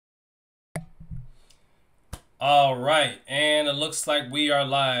All right, and it looks like we are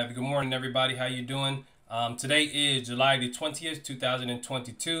live. Good morning, everybody. How you doing? Today is July the 20th,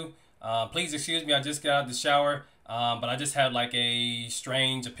 2022. Please excuse me, I just got out of the shower, but I just had like a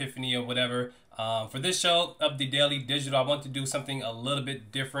strange epiphany or whatever. For this show of the Daily Digital, I want to do something a little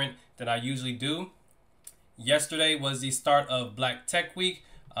bit different than I usually do. Yesterday was the start of Black Tech Week,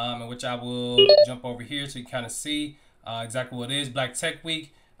 in which I will jump over here so you kind of see exactly what it is. Black Tech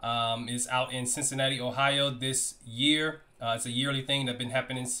Week is out in Cincinnati, Ohio this year. It's a yearly thing that's been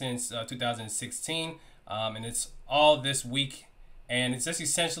happening since 2016, and it's all this week. And it's just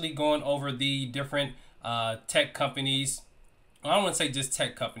essentially going over the different tech companies. I don't want to say just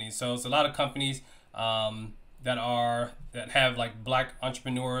tech companies. So it's a lot of companies that have like black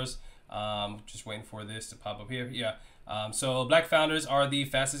entrepreneurs. Just waiting for this to pop up here. Yeah. So black founders are the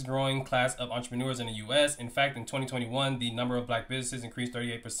fastest growing class of entrepreneurs in the U.S. In fact, in 2021, the number of black businesses increased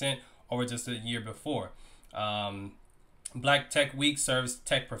 38% over just a year before. Black Tech Week serves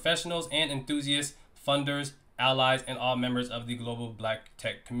tech professionals and enthusiasts, funders, allies, and all members of the global black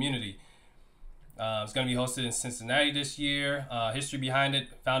tech community. It's going to be hosted in Cincinnati this year. History behind it,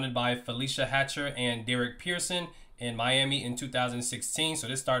 founded by Felicia Hatcher and Derek Pearson in Miami in 2016. So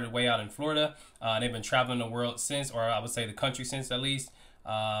this started way out in Florida. They've been traveling the world since, or I would say the country since at least.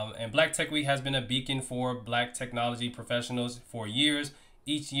 And Black Tech Week has been a beacon for black technology professionals for years.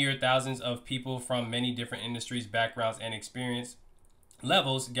 Each year, thousands of people from many different industries, backgrounds, and experience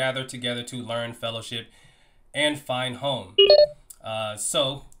levels gather together to learn, fellowship, and find home.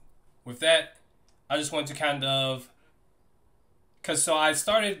 So with that, I just want to kind of, so I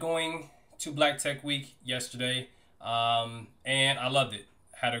started going to Black Tech Week yesterday, and I loved it.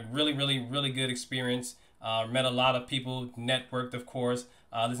 Had a really good experience. Met a lot of people, networked, of course.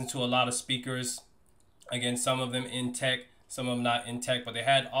 Listened to a lot of speakers. Again, some of them in tech, some of them not in tech, but they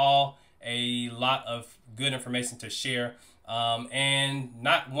had all a lot of good information to share. And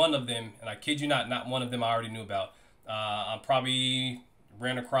not one of them, and I kid you not one of them I already knew about. I probably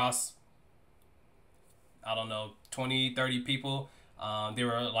ran across, I don't know, 20, 30 people. There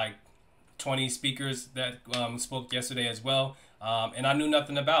were like 20 speakers that spoke yesterday as well. And I knew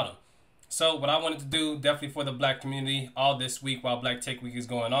nothing about them. So what I wanted to do, definitely for the black community, all this week while Black Tech Week is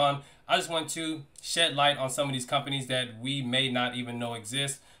going on, I just want to shed light on some of these companies that we may not even know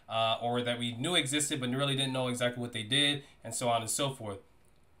exist, or that we knew existed but really didn't know exactly what they did, and so on and so forth.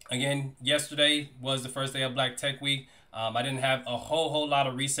 Again, yesterday was the first day of Black Tech Week. I didn't have a whole lot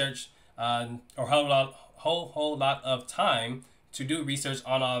of research or whole lot of time to do research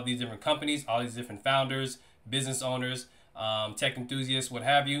on all of these different companies, all these different founders, business owners, tech enthusiasts, what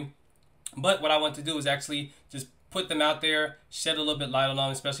have you. But what I want to do is actually just put them out there, shed a little bit light on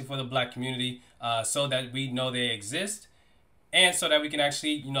them, especially for the black community, so that we know they exist, and so that we can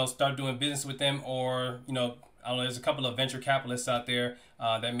actually, start doing business with them, or, I don't know, there's a couple of venture capitalists out there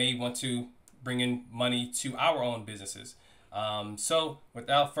that may want to bring in money to our own businesses. So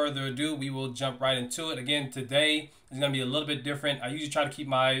without further ado, we will jump right into it. Again, today is going to be a little bit different. I usually try to keep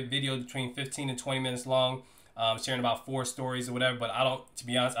my video between 15 and 20 minutes long, sharing about 4 stories or whatever, but to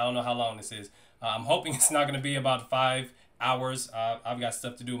be honest, I don't know how long this is. I'm hoping it's not going to be about 5 hours. I've got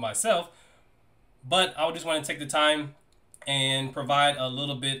stuff to do myself, but I just want to take the time and provide a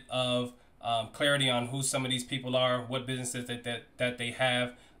little bit of clarity on who some of these people are, what businesses that they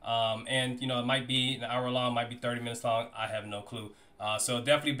have. And it might be an hour long, might be 30 minutes long. I have no clue. So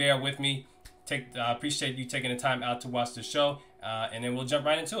definitely bear with me. I appreciate you taking the time out to watch the show, and then we'll jump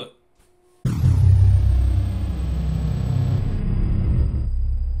right into it.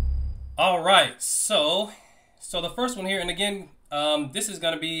 All right, so the first one here, and again, this is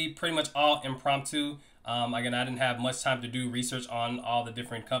going to be pretty much all impromptu. Again, I didn't have much time to do research on all the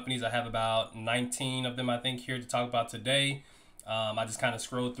different companies. I have about 19 of them, I think, here to talk about today. I just kind of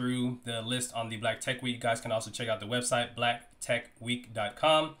scrolled through the list on the Black Tech Week. You guys can also check out the website,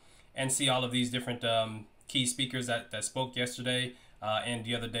 blacktechweek.com, and see all of these different key speakers that spoke yesterday and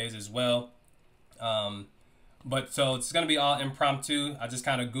the other days as well. But so it's going to be all impromptu. I just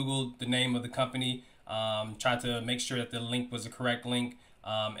kind of Googled the name of the company, tried to make sure that the link was the correct link.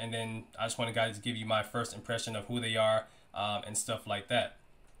 And then I just want to give you my first impression of who they are and stuff like that.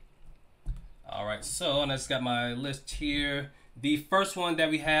 All right, so and I just got my list here. The first one that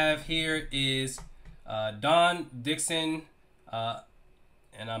we have here is Don Dixon,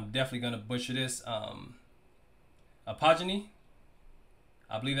 and I'm definitely going to butcher this, Apogeny.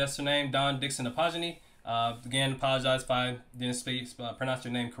 I believe that's her name, Don Dixon Apogeny. Again, apologize if I didn't pronounce her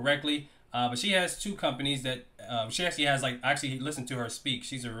name correctly. But she has 2 companies that she actually has, I actually listened to her speak.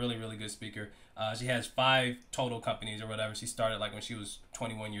 She's a really good speaker. She has 5 total companies or whatever. She started when she was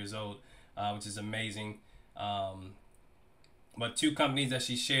 21 years old, which is amazing. But two companies that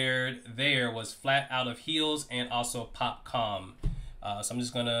she shared there was Flat Out of Heels and also Popcom. So I'm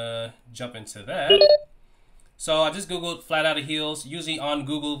just gonna jump into that. So I just Googled Flat Out of Heels. Usually on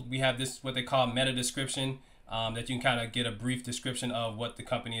Google, we have this, what they call meta description, that you can kind of get a brief description of what the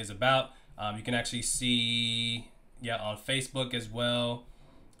company is about. You can actually see, on Facebook as well.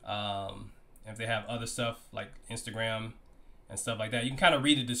 If they have other stuff like Instagram and stuff like that, you can kind of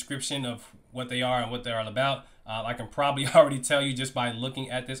read the description of what they are and what they're all about. I can probably already tell you just by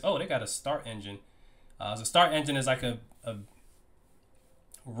looking at this. Oh, they got a start engine. So start engine is like a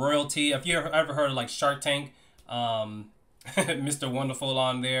royalty. If you ever heard of like Shark Tank, Mr. Wonderful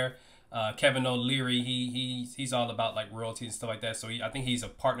on there, Kevin O'Leary, he's all about like royalties and stuff like that. So I think he's a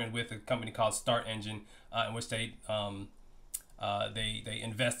partner with a company called Start Engine, in which they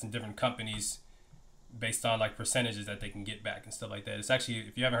invest in different companies based on like percentages that they can get back and stuff like that. It's actually,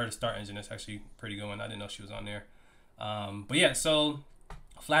 if you haven't heard of Start Engine, it's actually pretty good one. I didn't know she was on there. But yeah, so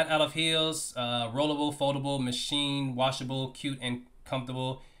Flat Out of Heels, rollable, foldable, machine washable, cute and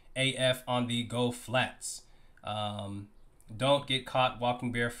comfortable AF on the go flats. Don't get caught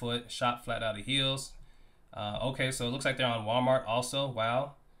walking barefoot. Shop Flat Out of Heels. Okay, so it looks like they're on Walmart also.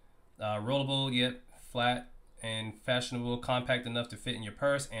 Wow. Rollable, yet flat and fashionable, compact enough to fit in your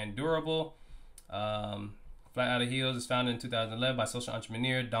purse, and durable. Flat Out of Heels is founded in 2011 by social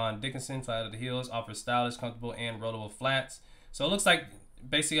entrepreneur Don Dickinson. Flat Out of Heels offers stylish, comfortable, and rollable flats. So it looks like,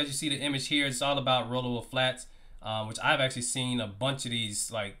 basically, as you see the image here, it's all about rollable flats, which I've actually seen a bunch of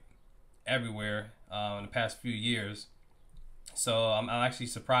these like everywhere in the past few years. So I'm actually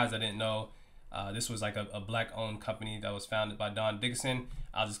surprised I didn't know this was like a black-owned company that was founded by Don Dickinson.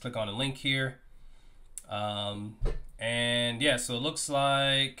 I'll just click on the link here. And yeah, so it looks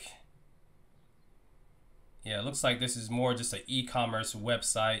like, it looks like this is more just an e-commerce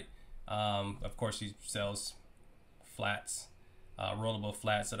website. Of course, she sells flats, rollable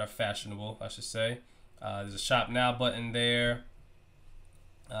flats that are fashionable, I should say. There's a shop now button there.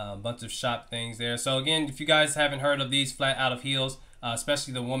 A bunch of shop things there. So again, if you guys haven't heard of these Flat Out of Heels,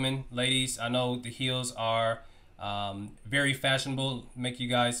 especially the women, ladies, I know the heels are very fashionable, make you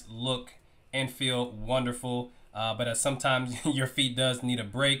guys look and feel wonderful, but sometimes your feet does need a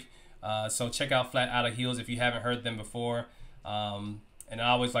break. So check out Flat Out of Heels if you haven't heard them before. And I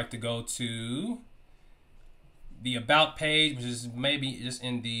always like to go to the About page, which is maybe just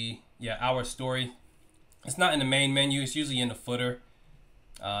in the Our Story. It's not in the main menu, it's usually in the footer.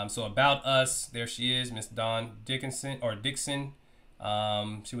 So About Us, there she is, Miss Dawn Dixon.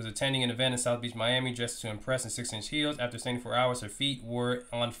 She was attending an event in South Beach, Miami, dressed to impress in 6-inch heels. After staying 4 hours, her feet were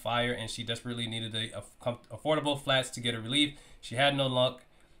on fire, and she desperately needed affordable flats to get her relief. She had no luck.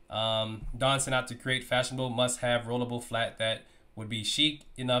 Dawn set out to create fashionable, must-have rollable flat that would be chic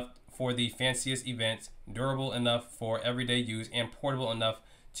enough for the fanciest events, durable enough for everyday use, and portable enough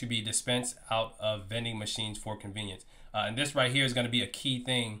to be dispensed out of vending machines for convenience. And this right here is going to be a key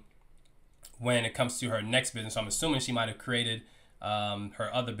thing when it comes to her next business. So I'm assuming she might have created her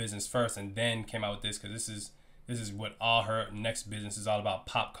other business first and then came out with this, because this is what all her next business is all about,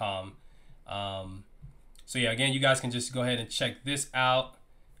 Popcom. So yeah, again, you guys can just go ahead and check this out.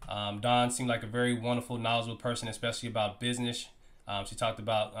 Dawn seemed like a very wonderful, knowledgeable person, especially about business. She talked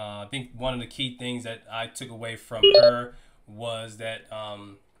about, I think one of the key things that I took away from her was that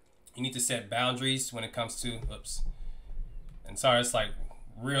you need to set boundaries when it comes to, and sorry, it's like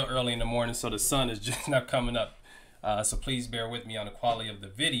real early in the morning, so the sun is just not coming up. So please bear with me on the quality of the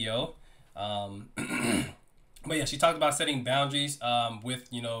video. But yeah, she talked about setting boundaries with,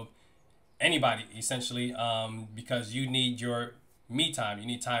 anybody, essentially, because you need your me time. You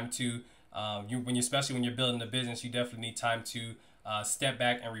need time to, especially when you're building a business, you definitely need time to step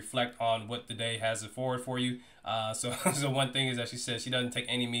back and reflect on what the day has forward for you. So one thing is that she said she doesn't take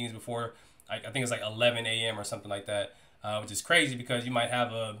any meetings before, I think it's like 11 a.m. or something like that. Which is crazy, because you might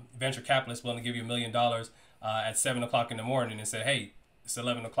have a venture capitalist willing to give you $1 million at 7 o'clock in the morning and say, hey, it's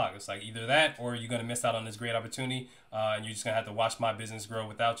 11 o'clock. It's like either that or you're going to miss out on this great opportunity, and you're just going to have to watch my business grow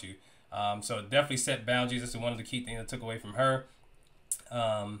without you. So definitely set boundaries. This is one of the key things I took away from her.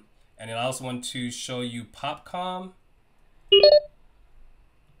 And then I also want to show you Popcom.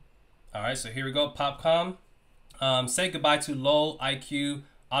 All right, so here we go, Popcom. Say goodbye to low IQ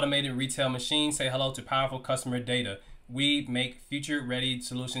automated retail machines. Say hello to powerful customer data. We make future-ready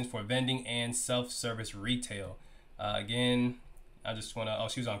solutions for vending and self-service retail. Again, I just want to,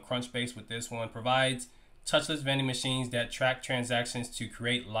 she was on Crunchbase with this one. Provides touchless vending machines that track transactions to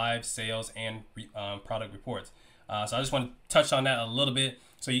create live sales and product reports. So I just want to touch on that a little bit.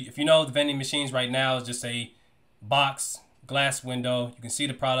 So if you know, the vending machines right now is just a box, glass window. You can see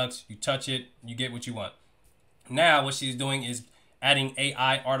the products, you touch it, you get what you want. Now what she's doing is adding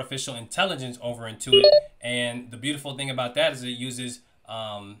AI, artificial intelligence, over into it. And the beautiful thing about that is it uses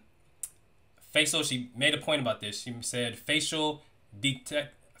facial. She made a point about this. She said facial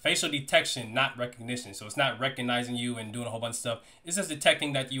detection, not recognition. So it's not recognizing you and doing a whole bunch of stuff. It's just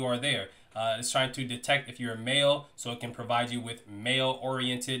detecting that you are there. It's trying to detect if you're a male, so it can provide you with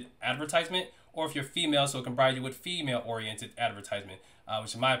male-oriented advertisement, or if you're female, so it can provide you with female-oriented advertisement,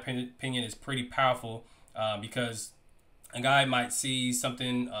 which in my opinion is pretty powerful, because a guy might see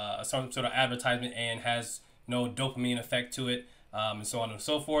something, some sort of advertisement, and has no dopamine effect to it, and so on and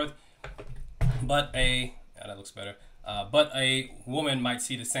so forth. But that looks better. But a woman might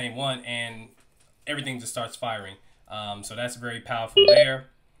see the same one, and everything just starts firing. So that's very powerful there.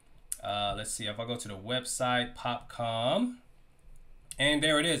 Let's see if I go to the website, Popcom, and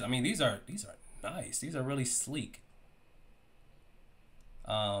there it is. I mean, these are nice. These are really sleek.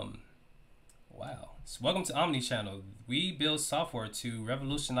 Wow. So welcome to Omnichannel. We build software to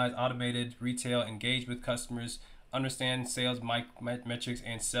revolutionize automated retail, engage with customers, understand sales metrics,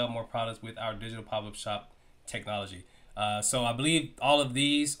 and sell more products with our digital pop-up shop technology. So I believe all of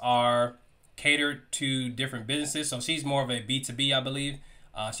these are catered to different businesses. So she's more of a B2B, I believe.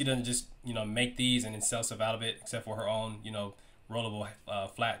 She doesn't just, make these and then sell stuff out of it, except for her own, rollable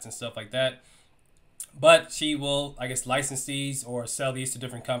flats and stuff like that. But she will, I guess, license these or sell these to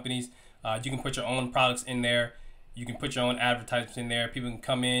different companies. You can put your own products in there. You can put your own advertisements in there. People can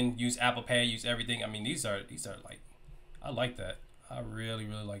come in, use Apple Pay, use everything. I mean, these are like, I like that. I really,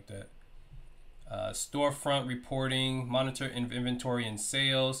 really like that. Storefront reporting, monitor inventory and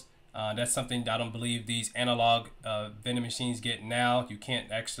sales. That's something I don't believe these analog vending machines get now. You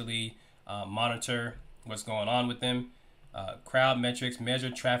can't actually monitor what's going on with them. Crowd metrics, measure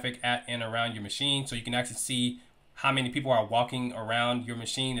traffic at and around your machine, so you can actually see how many people are walking around your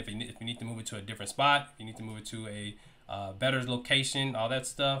machine, if you need to move it to a different spot, if you need to move it to a better location, all that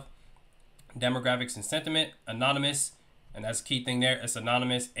stuff. Demographics and sentiment, anonymous, and that's a key thing there. It's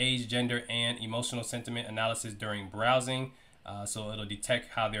anonymous, age, gender, and emotional sentiment analysis during browsing. So it'll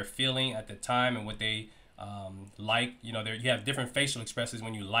detect how they're feeling at the time and what they like. You have different facial expressions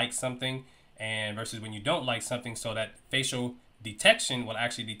when you like something and versus when you don't like something. So that facial detection will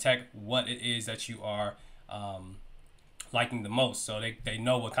actually detect what it is that you are liking the most. So they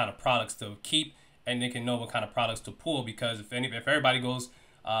know what kind of products to keep, and they can know what kind of products to pull, because if everybody goes,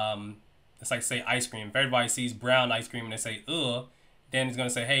 it's like, say, ice cream. If everybody sees brown ice cream and they say, ugh, then it's going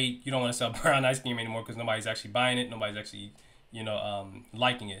to say, hey, you don't want to sell brown ice cream anymore because nobody's actually buying it. Nobody's actually,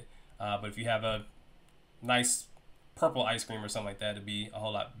 liking it. But if you have a nice purple ice cream or something like that, it'd be a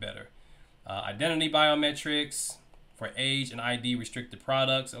whole lot better. Identity biometrics for age and ID restricted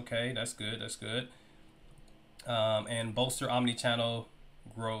products. Okay, that's good. That's good. And bolster omnichannel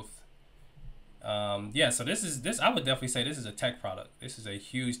growth. Yeah, so this I would definitely say this is a tech product. This is a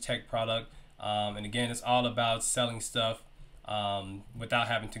huge tech product. And again, it's all about selling stuff without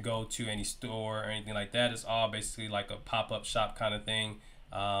having to go to any store or anything like that. It's all basically like a pop-up shop kind of thing.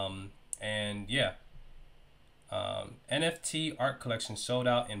 And yeah, NFT art collection sold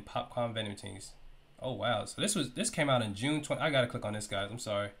out in Popcorn vending machines. Oh wow! So this came out in June 20. I gotta click on this, guys. I'm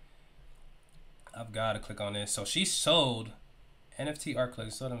sorry. I've got to click on this. So she sold NFT art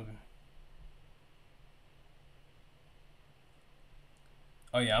collection. Sold them.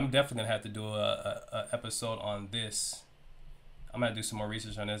 Oh yeah, I'm definitely gonna have to do a episode on this. I'm gonna do some more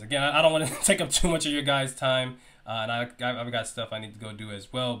research on this. Again, I don't want to take up too much of your guys' time, and I've got stuff I need to go do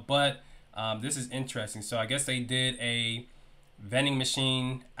as well. But this is interesting. So I guess they did a vending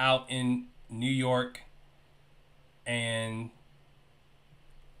machine out in New York, and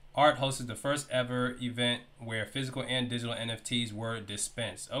Art hosted the first ever event where physical and digital NFTs were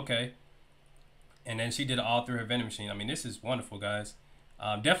dispensed. Okay, and then she did it all through her vending machine. I mean, this is wonderful, guys.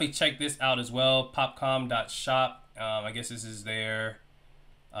 Definitely check this out as well. Popcom.shop. I guess this is their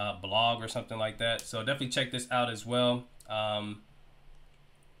blog or something like that. So definitely check this out as well.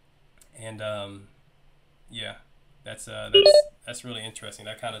 Yeah, that's really interesting.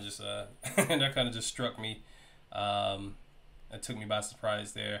 That kind of just that kind of just struck me. That took me by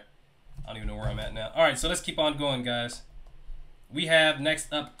surprise there. I don't even know where I'm at now. All right, so let's keep on going, guys. We have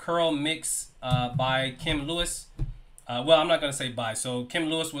next up Curl Mix by Kim Lewis. Well, I'm not going to say by. So Kim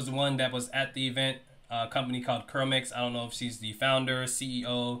Lewis was the one that was at the event, a company called Curl Mix. I don't know if she's the founder,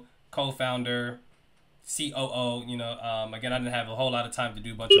 CEO, co-founder, COO. Again, I didn't have a whole lot of time to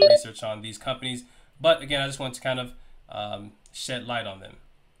do a bunch of research on these companies. But again, I just want to kind of shed light on them.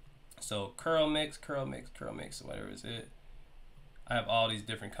 So Curl Mix, whatever is it. I have all these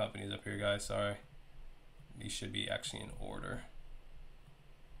different companies up here, guys. Sorry. These should be actually in order.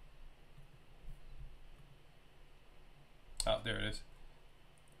 There it is.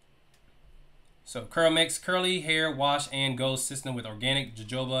 So Curl Mix, curly hair wash and go system with organic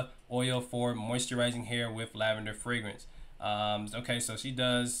jojoba oil for moisturizing hair with lavender fragrance. Okay, so she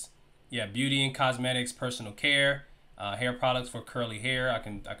does, yeah, beauty and cosmetics, personal care, hair products for curly hair. I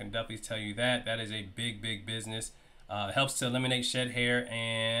can definitely tell you that is a big business. It helps to eliminate shed hair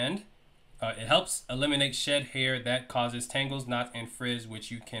and it helps eliminate shed hair that causes tangles, knots, and frizz,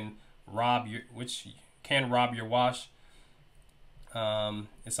 which can rob your wash.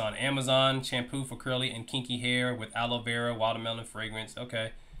 It's on Amazon. Shampoo for curly and kinky hair with aloe vera, watermelon fragrance.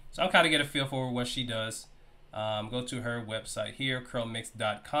 Okay, so I'll kind of get a feel for what she does. Go to her website here,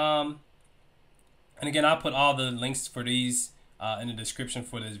 curlmix.com. And again, I'll put all the links for these in the description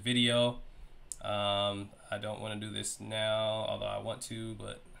for this video. I don't want to do this now, although I want to,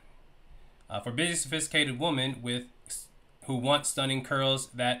 but for busy, sophisticated women who want stunning curls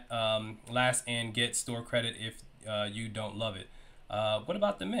that last and get store credit if you don't love it. What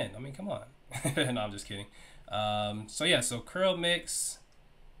about the men? I mean, come on. No, I'm just kidding. So yeah, so Curl Mix.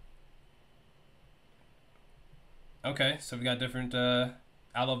 Okay, so we got different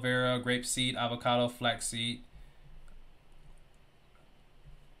aloe vera, grapeseed, avocado, flaxseed.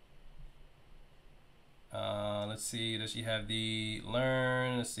 Let's see, does she have the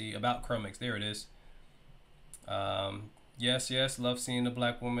learn? Let's see, about Curl Mix. There it is. Yes, love seeing the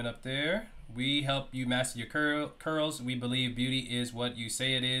black woman up there. We help you master your curls. We believe beauty is what you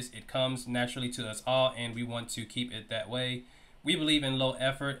say it is. It comes naturally to us all, and we want to keep it that way. We believe in low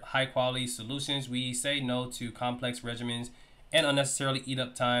effort, high quality solutions. We say no to complex regimens and unnecessarily eat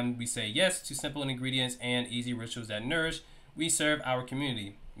up time. We say yes to simple ingredients and easy rituals that nourish. We serve our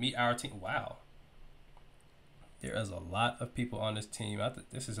community. Meet our team. Wow. There is a lot of people on this team.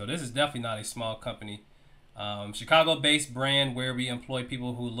 This is definitely not a small company. Chicago-based brand where we employ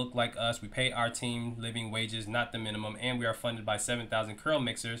people who look like us. We pay our team living wages, not the minimum, and we are funded by 7,000 curl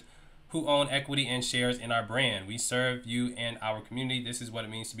mixers who own equity and shares in our brand. We serve you and our community. This is what it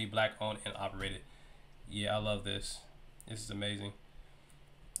means to be black owned and operated. Yeah, I love this. This is amazing.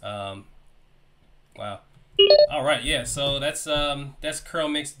 Wow. All right, yeah. So that's Curl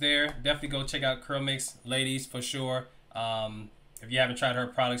Mix there. Definitely go check out Curl Mix, ladies, for sure. If you haven't tried her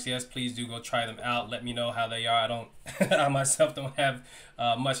products, yes, please do go try them out. Let me know how they are. I myself don't have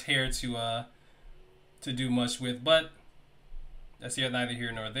much hair to do much with, but that's neither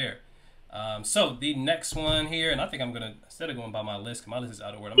here nor there. So the next one here, and I think I'm gonna, instead of going by my list, 'cause my list is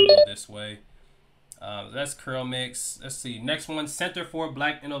out of order, I'm gonna go this way. That's Curl Mix. Let's see. Next one, Center for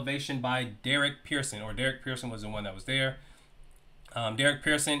Black Innovation by Derek Pearson, or Derek Pearson was the one that was there. Derek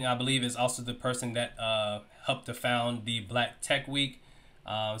Pearson, I believe, is also the person that helped to found the Black Tech Week.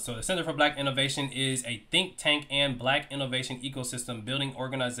 So the Center for Black Innovation is a think tank and Black innovation ecosystem building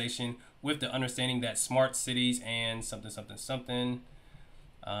organization with the understanding that smart cities and something.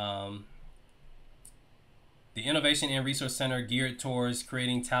 The Innovation and Resource Center geared towards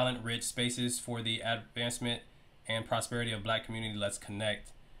creating talent-rich spaces for the advancement and prosperity of Black community. Let's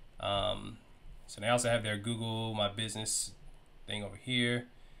connect. So they also have their Google My Business thing over here.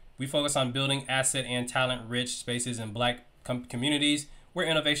 We focus on building asset and talent-rich spaces in Black communities where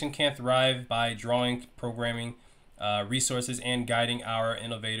innovation can thrive by drawing, programming, resources, and guiding our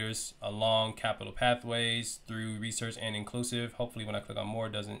innovators along capital pathways through research and inclusive. Hopefully when I click on more,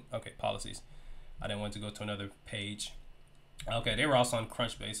 it doesn't. Okay, policies. I didn't want to go to another page. Okay, they were also on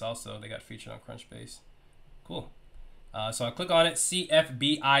Crunchbase also. They got featured on Crunchbase. Cool. So I click on it,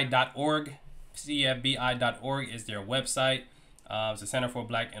 cfbi.org. cfbi.org is their website. It's the Center for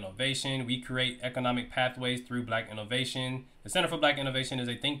Black Innovation. We create economic pathways through Black innovation. The Center for Black Innovation is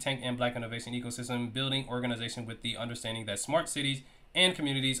a think tank and Black innovation ecosystem building organization with the understanding that smart cities and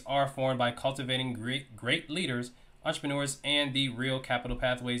communities are formed by cultivating great leaders, entrepreneurs, and the real capital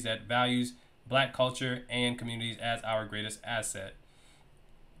pathways that values Black culture and communities as our greatest asset.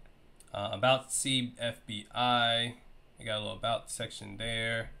 About CFBI, we got a little about section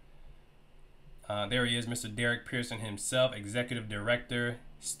there. There he is, Mr. Derek Pearson himself, Executive Director,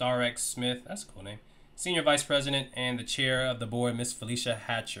 Starex Smith, that's a cool name, Senior Vice President, and the Chair of the Board, Miss Felicia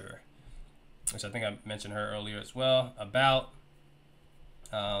Hatcher, which I think I mentioned her earlier as well. About,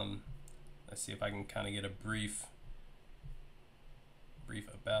 let's see if I can kind of get a brief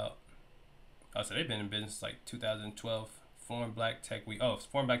about. Oh, so they've been in business like 2012. Form Black Tech Week. Oh,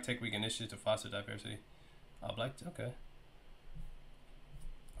 Form Black Tech Week initiative to foster diversity. Oh, okay.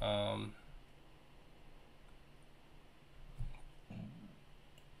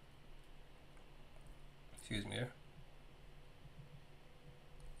 Excuse me there.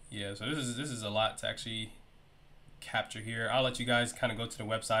 Yeah, so this is a lot to actually capture here. I'll let you guys kind of go to the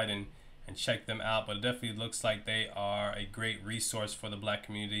website and check them out. But it definitely looks like they are a great resource for the Black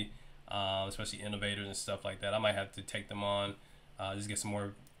community, especially innovators and stuff like that. I might have to take them on, just get some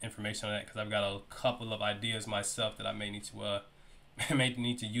more information on that, because I've got a couple of ideas myself that I may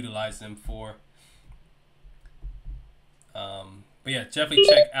need to utilize them for. But yeah, definitely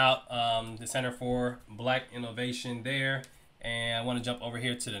check out the Center for Black Innovation there. And I want to jump over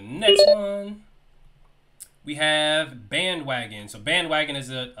here to the next one. We have bandwagon. So bandwagon is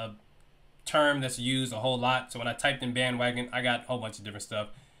a term that's used a whole lot. So when I typed in bandwagon, I got a whole bunch of different stuff.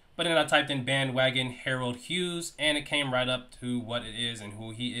 But then I typed in bandwagon Harold Hughes, and it came right up to what it is and who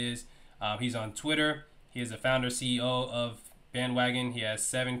he is. He's on Twitter. He is the founder, CEO of Bandwagon. He has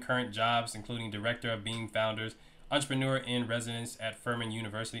 7 current jobs, including director of Beam Founders, entrepreneur in residence at Furman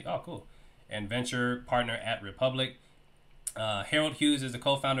University. Oh, cool. And venture partner at Republic. Harold Hughes is the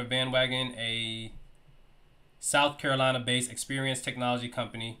co-founder of Bandwagon, a South Carolina-based experience technology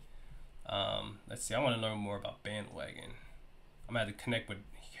company. Let's see. I want to learn more about Bandwagon. I'm going to have to connect with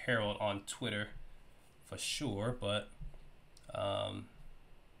Harold on Twitter for sure, but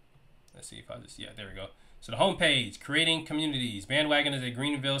let's see if I just, yeah, there we go. So the homepage, creating communities. Bandwagon is a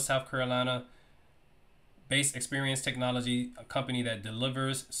Greenville, South Carolina based experience technology company that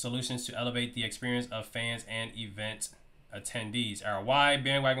delivers solutions to elevate the experience of fans and event attendees. Our why: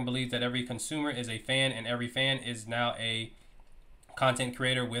 Bandwagon believes that every consumer is a fan, and every fan is now a content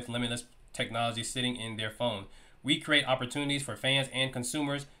creator with limitless technology sitting in their phone. We create opportunities for fans and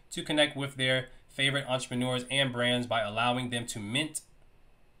consumers to connect with their favorite entrepreneurs and brands by allowing them to mint.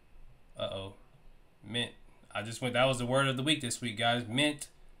 Mint. That was the word of the week this week, guys. Mint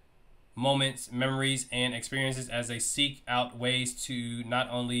moments, memories, and experiences as they seek out ways to not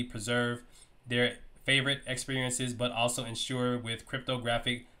only preserve their favorite experiences, but also ensure with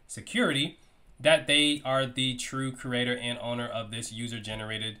cryptographic security that they are the true creator and owner of this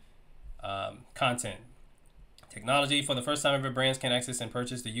user-generated content. Technology. For the first time ever, brands can access and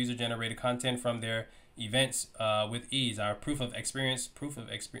purchase the user-generated content from their events with ease. Our proof of experience.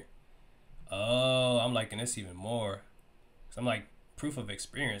 Oh, I'm liking this even more. So I'm like, proof of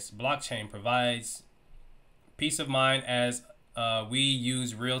experience. Blockchain provides peace of mind as we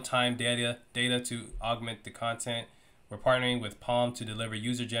use real-time data to augment the content. We're partnering with Palm to deliver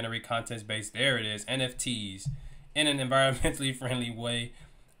user-generated content-based, there it is, NFTs, in an environmentally friendly way.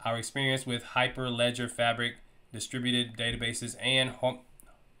 Our experience with Hyperledger Fabric, distributed databases, and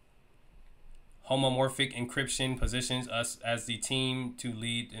homomorphic encryption positions us as the team to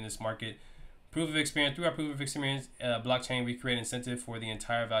lead in this market. Proof of experience. Through our proof of experience blockchain, we create incentive for the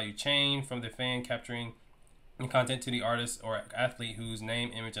entire value chain, from the fan capturing content to the artist or athlete whose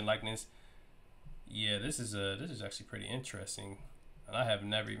name, image, and likeness. Yeah, this is actually pretty interesting, and I have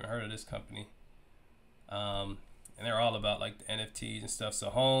never even heard of this company. And they're all about like the NFTs and stuff. So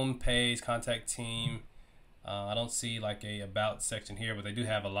home page, contact team. I don't see like a about section here, but they do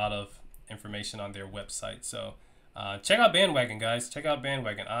have a lot of information on their website. So check out Bandwagon, guys. Check out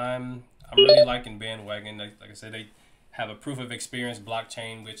Bandwagon. I'm really liking Bandwagon. Like I said, they have a proof of experience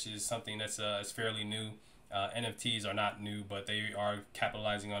blockchain, which is something that's is fairly new. NFTs are not new, but they are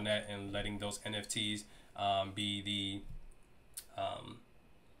capitalizing on that and letting those NFTs be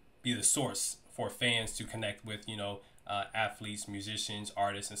the source for fans to connect with, athletes, musicians,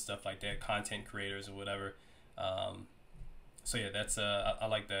 artists, and stuff like that, content creators or whatever. So yeah, that's I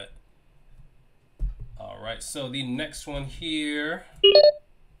like that. All right, so the next one here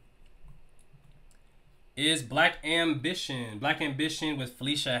is Black Ambition. Black Ambition with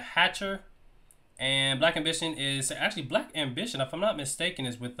Felicia Hatcher. And Black Ambition is actually Black Ambition, if I'm not mistaken,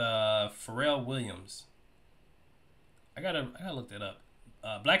 is with Pharrell Williams. I gotta look that up.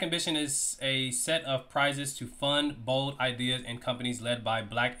 Black Ambition is a set of prizes to fund bold ideas and companies led by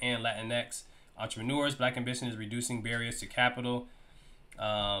Black and Latinx entrepreneurs. Black Ambition is reducing barriers to capital.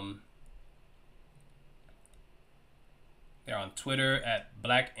 They're on Twitter at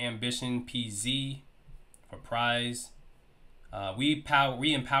Black Ambition PZ for prize. We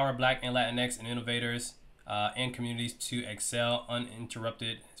empower Black and Latinx and innovators and communities to excel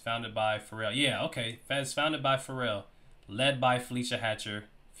uninterrupted. It's founded by Pharrell. Yeah, okay. It's founded by Pharrell, led by Felicia Hatcher,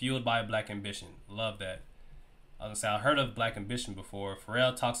 fueled by Black Ambition. Love that. I was gonna say, I heard of Black Ambition before.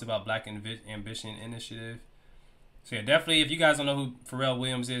 Pharrell talks about Black Ambition Initiative. So yeah, definitely, if you guys don't know who Pharrell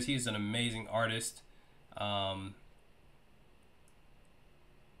Williams is, he's an amazing artist.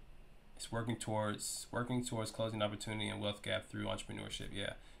 It's working towards closing opportunity and wealth gap through entrepreneurship.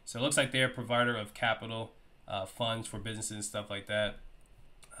 Yeah. So it looks like they're a provider of capital, funds for businesses and stuff like that.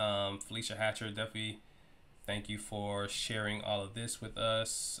 Felicia Hatcher, definitely thank you for sharing all of this with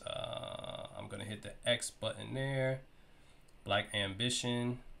us. I'm going to hit the X button there. Black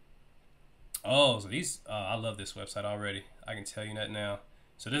Ambition. Oh, so these, I love this website already. I can tell you that now.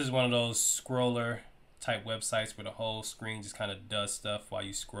 So this is one of those scroller type websites where the whole screen just kind of does stuff while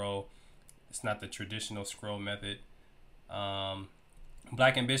you scroll. It's not the traditional scroll method. Um,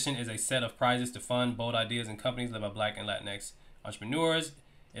 Black Ambition is a set of prizes to fund bold ideas and companies led by Black and Latinx entrepreneurs.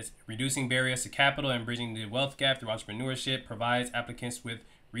 It's reducing barriers to capital and bridging the wealth gap through entrepreneurship, provides applicants with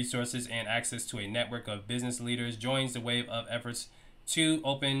resources and access to a network of business leaders, joins the wave of efforts to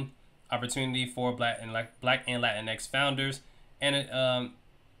open opportunity for Black and Latinx founders, and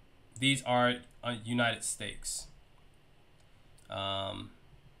these are United States. So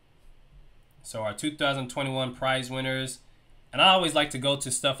our 2021 prize winners, and I always like to go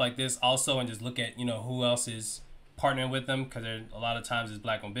to stuff like this also and just look at, you know, who else is partnering with them, because a lot of times it's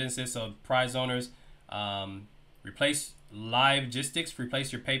Black-owned businesses. So prize owners, replace live logistics,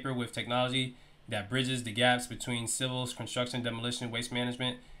 replace your paper with technology that bridges the gaps between civils, construction, demolition, waste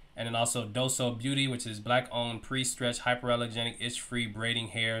management. And then also Doso Beauty, which is Black-owned, pre-stretched, hyperallergenic, itch-free braiding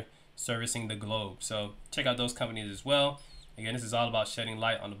hair servicing the globe. So check out those companies as well. Again, this is all about shedding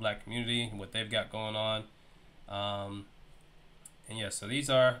light on the Black community and what they've got going on. And yeah, so these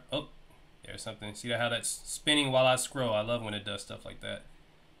are, oh, there's something. See how that's spinning while I scroll? I love when it does stuff like that.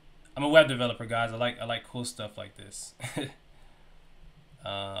 I'm a web developer, guys. I like cool stuff like this.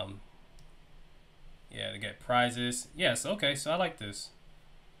 Yeah, to get prizes. Yes, okay, so I like this.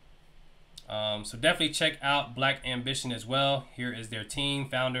 So definitely check out Black Ambition as well. Here is their team.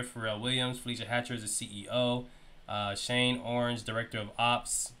 Founder Pharrell Williams, Felicia Hatcher is the CEO, Shane Orange, Director of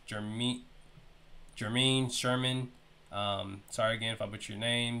Ops, Jermaine Sherman, sorry again if I butcher your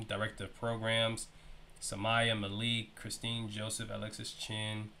name, Director of Programs, Samaya Malik, Christine Joseph, Alexis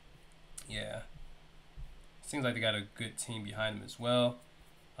Chin. Yeah, seems like they got a good team behind them as well.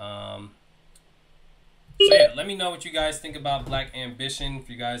 So yeah, let me know what you guys think about Black Ambition. If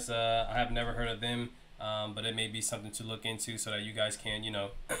you guys, I have never heard of them, but it may be something to look into so that you guys can, you know,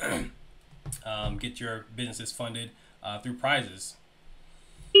 get your businesses funded through prizes.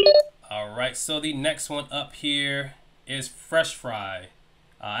 All right, so the next one up here is Fresh Fry.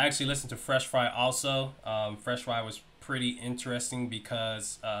 I actually listened to Fresh Fry also. Fresh Fry was pretty interesting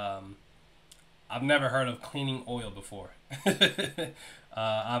because I've never heard of cleaning oil before.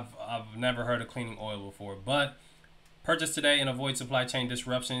 I've never heard of cleaning oil before, but purchase today and avoid supply chain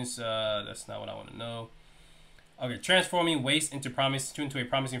disruptions. That's not what I want to know. Okay, transforming waste into a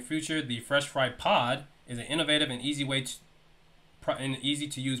promising future. The Fresh Fry Pod is an innovative and easy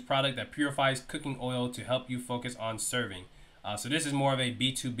to use product that purifies cooking oil to help you focus on serving. So this is more of a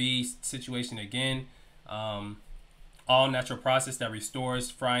B2B situation again. All natural process that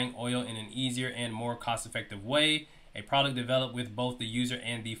restores frying oil in an easier and more cost-effective way. A product developed with both the user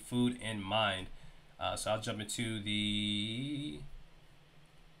and the food in mind. So I'll jump into the...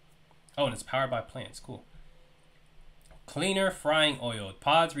 Oh, and it's powered by plants. Cool. Cleaner frying oil.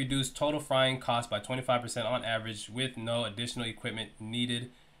 Pods reduce total frying costs by 25% on average with no additional equipment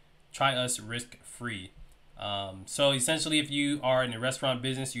needed. Try us risk-free. So essentially, if you are in a restaurant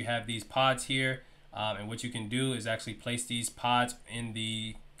business, you have these pods here. And what you can do is actually place these pods in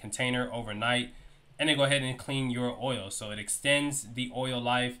the container overnight and then go ahead and clean your oil. So it extends the oil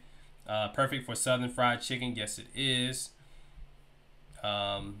life. Perfect for Southern fried chicken. Yes, it is.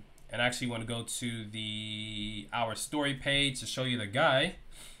 And I actually want to go to our story page to show you the guy.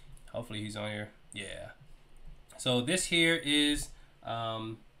 Hopefully he's on here. Yeah. So this here is,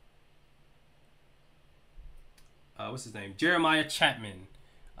 what's his name? Jeremiah Chapman.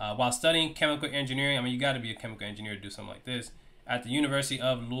 While studying chemical engineering, I mean, you got to be a chemical engineer to do something like this. At the University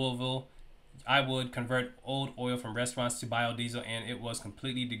of Louisville, I would convert old oil from restaurants to biodiesel, and it was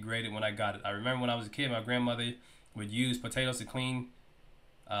completely degraded when I got it. I remember when I was a kid, my grandmother would use potatoes to clean.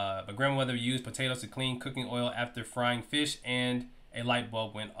 My grandmother would use potatoes to clean cooking oil after frying fish, and a light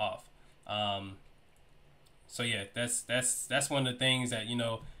bulb went off. So yeah, that's one of the things that, you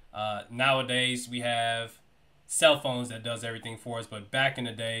know, nowadays we have cell phones that does everything for us, but back in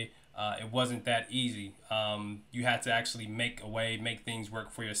the day, it wasn't that easy. You had to actually make things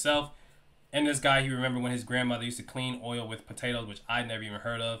work for yourself. And this guy, he remembered when his grandmother used to clean oil with potatoes, which I never even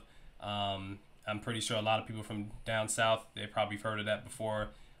heard of. I'm pretty sure a lot of people from down south, they probably heard of that before.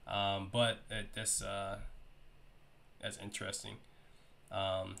 But that's interesting.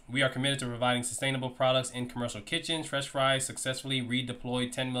 We are committed to providing sustainable products in commercial kitchens. Fresh Fry successfully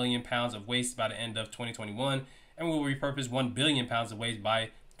redeployed 10 million pounds of waste by the end of 2021, and we will repurpose 1 billion pounds of waste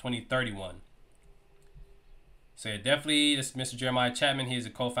by 2031. So yeah, definitely, this is Mr. Jeremiah Chapman. He is a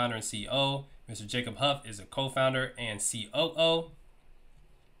co-founder and CEO. Mr. Jacob Huff is a co-founder and COO.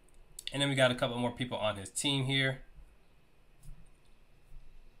 And then we got a couple more people on his team here.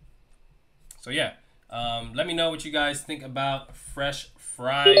 So yeah, let me know what you guys think about Fresh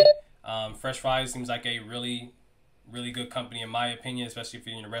Fry. Fresh Fry seems like a really good company in my opinion, especially if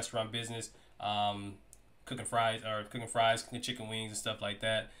you're in the restaurant business. Cooking cooking chicken wings and stuff like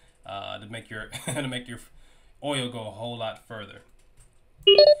that, to make your to make your oil go a whole lot further.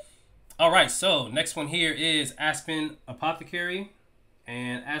 All right, so next one here is Aspen Apothecary,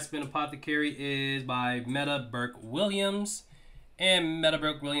 and Aspen Apothecary is by Meta Burke Williams, and Meta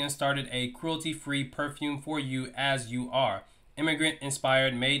Burke Williams started a cruelty-free perfume for you as you are,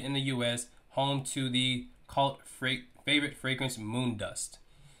 immigrant-inspired, made in the U.S., home to the cult favorite fragrance Moon Dust.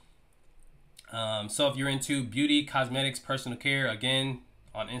 So if you're into beauty, cosmetics, personal care, again,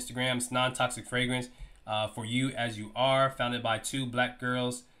 on Instagram, it's non-toxic fragrance for you as you are, founded by two black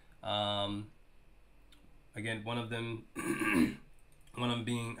girls. Again, one of them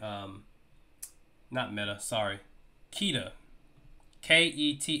being not Meta, sorry, Keita,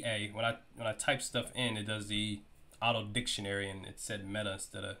 Keta. When I type stuff in, it does the auto dictionary, and it said Meta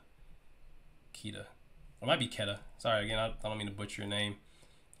instead of Keita. It might be Keta. Sorry, again, I don't mean to butcher your name.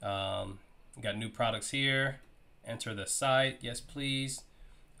 We got new products here. Enter the site. Yes, please.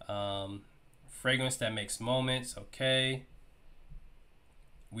 Fragrance that makes moments. Okay.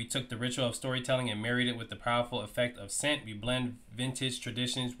 We took the ritual of storytelling and married it with the powerful effect of scent. We blend vintage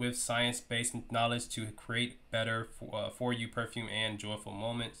traditions with science-based knowledge to create better for you perfume and joyful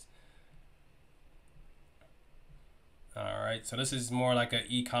moments. All right, so this is more like an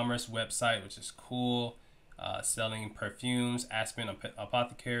e-commerce website, which is cool. Selling perfumes, Aspen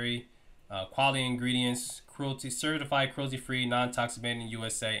Apothecary, quality ingredients, certified cruelty-free, non-toxic, made in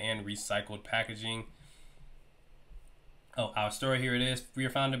USA, and recycled packaging. Oh, our story, here it is. We are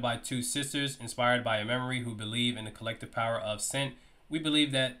founded by two sisters inspired by a memory who believe in the collective power of scent. We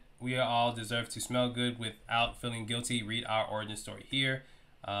believe that we all deserve to smell good without feeling guilty. Read our origin story here.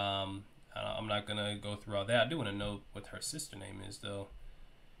 I'm not going to go through all that. I do want to know what her sister name is, though.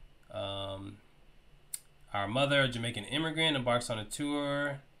 Our mother, a Jamaican immigrant, embarks on a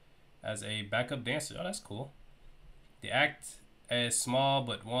tour as a backup dancer. Oh, that's cool. The act is small,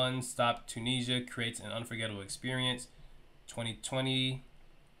 but one-stop Tunisia creates an unforgettable experience. 2020,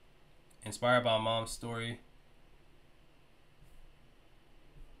 inspired by mom's story.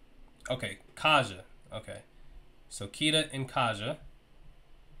 Okay, Kaja. Okay, so Keita and Kaja,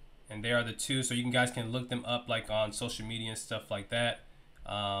 and they are the two. So you guys can look them up like on social media and stuff like that.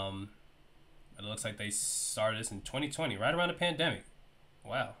 It looks like they started this in 2020, right around the pandemic.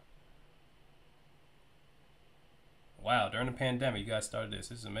 Wow. Wow, during the pandemic, you guys started this.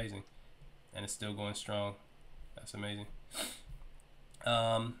 This is amazing. And it's still going strong. That's amazing.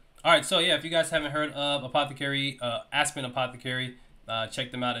 All right, so yeah, if you guys haven't heard of Aspen Apothecary,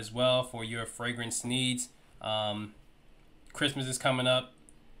 check them out as well for your fragrance needs. Christmas is coming up,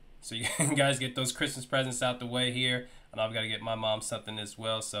 so you guys get those Christmas presents out the way here. And I've got to get my mom something as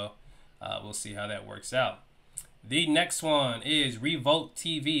well, so we'll see how that works out. The next one is Revolt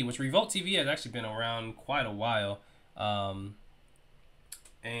TV, which Revolt TV has actually been around quite a while.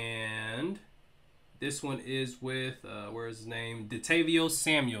 And this one is with, where's his name? Detavio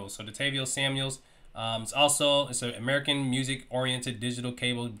Samuels. So Detavio Samuels, it's an American music-oriented digital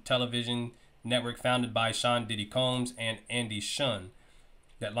cable television network founded by Sean Diddy Combs and Andy Shun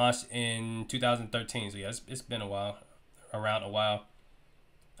that launched in 2013. So yeah, it's been around a while.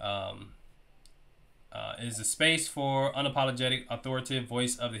 It is a space for unapologetic, authoritative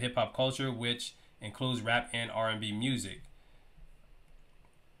voice of the hip-hop culture, which includes rap and R&B music.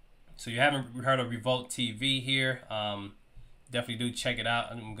 So you haven't heard of Revolt TV here, definitely do check it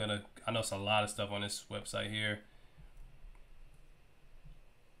out. I know it's a lot of stuff on this website here.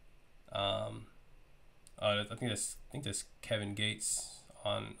 I think that's Kevin Gates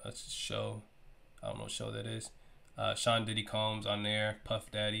on a show. I don't know what show that is. Sean Diddy Combs on there, Puff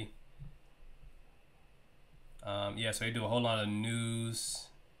Daddy. Yeah, so they do a whole lot of news.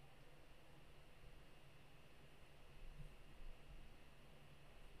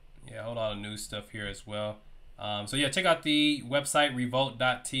 Yeah, a whole lot of news stuff here as well. So yeah, check out the website,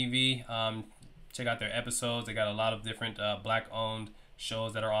 revolt.tv. Check out their episodes. They got a lot of different black-owned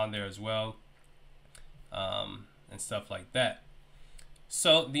shows that are on there as well, and stuff like that.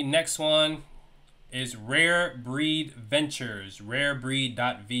 So the next one is Rare Breed Ventures,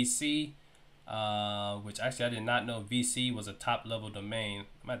 rarebreed.vc, which actually I did not know VC was a top-level domain.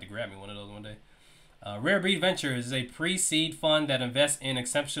 I might have to grab me one of those one day. Rare Breed Ventures is a pre-seed fund that invests in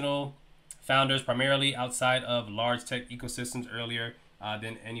exceptional founders, primarily outside of large tech ecosystems earlier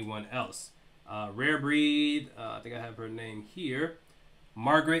than anyone else. Rare Breed, I think I have her name here,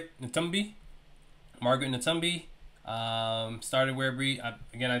 Margaret Natumbi. Started Rare Breed.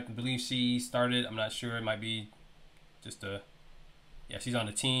 Again, I believe she started. I'm not sure. It might be just a. Yeah, she's on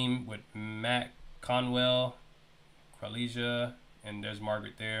the team with Matt Conwell, Cralesia, and there's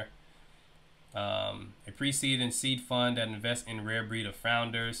Margaret there. A pre-seed and seed fund that invests in rare breed of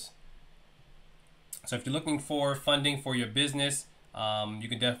founders. So if you're looking for funding for your business, you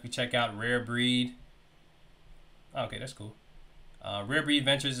can definitely check out Rare Breed. Okay, that's cool. Rare Breed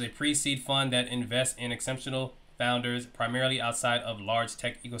Ventures is a pre-seed fund that invests in exceptional founders, primarily outside of large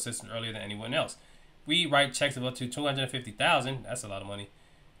tech ecosystems earlier than anyone else. We write checks of up to $250,000. That's a lot of money.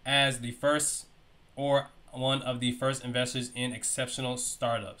 As the first or one of the first investors in exceptional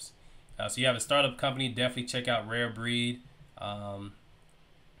startups. So you have a startup company, definitely check out Rare Breed.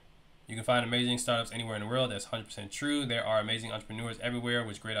 You can find amazing startups anywhere in the world. That's 100% true. There are amazing entrepreneurs everywhere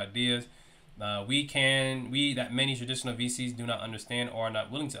with great ideas. That many traditional VCs do not understand or are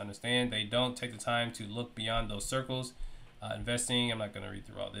not willing to understand. They don't take the time to look beyond those circles. Investing, I'm not going to read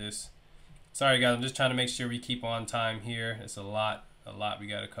through all this. Sorry guys, I'm just trying to make sure we keep on time here. It's a lot we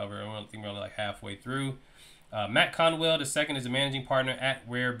got to cover. I think we're only like halfway through. Matt Conwell II is a managing partner at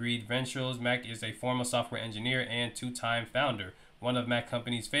Rare Breed Ventures. Mac is a former software engineer and two-time founder. One of Mac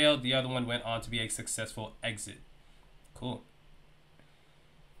companies failed. The other one went on to be a successful exit. Cool.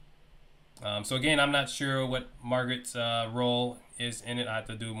 So again, I'm not sure what Margaret's role is in it. I have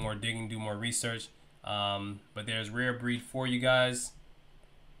to do more digging, do more research. But there's Rare Breed for you guys.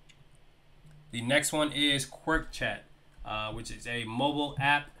 The next one is Quirk Chat, which is a mobile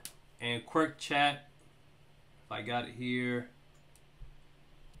app. And Quirk Chat, if I got it here.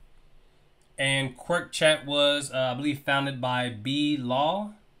 And Quirk Chat was, I believe, founded by B.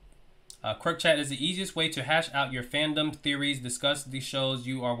 Law. Quirk Chat is the easiest way to hash out your fandom theories, discuss the shows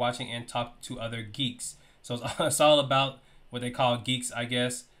you are watching, and talk to other geeks. So it's all about what they call geeks, I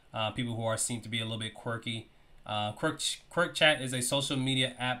guess. People who seem to be a little bit quirky. Quirk Chat is a social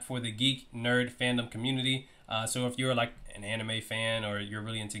media app for the geek nerd fandom community. So if you're like an anime fan or you're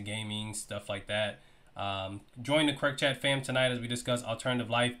really into gaming, stuff like that, join the Quirk Chat fam tonight as we discuss alternative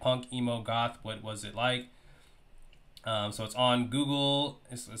life, punk, emo, goth. What was it like? So it's on Google,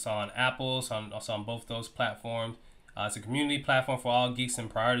 it's on Apple, it's also on both those platforms. It's a community platform for all geeks and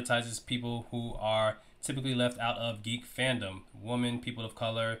prioritizes people who are typically left out of geek fandom: women, people of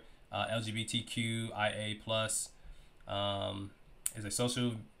color, LGBTQIA+. Is a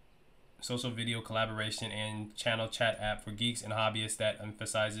social video collaboration and channel chat app for geeks and hobbyists that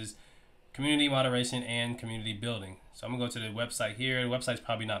emphasizes community moderation and community building. So I'm gonna go to the website here. The website's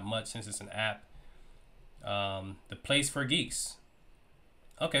probably not much since it's an app. The place for geeks.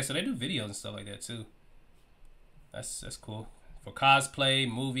 Okay, so they do videos and stuff like that too. That's cool. For cosplay,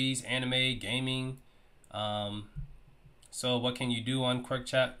 movies, anime, gaming. So what can you do on Quirk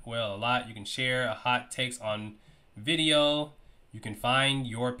Chat? Well, a lot. You can share hot takes on video. You can find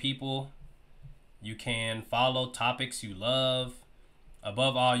your people. You can follow topics you love.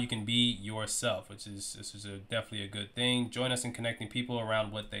 Above all, you can be yourself, this is definitely a good thing. Join us in connecting people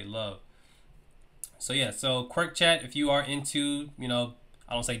around what they love. So yeah, so Quirk Chat, if you are into,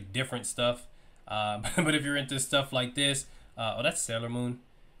 I don't say different stuff, but if you're into stuff like this, oh, that's Sailor Moon.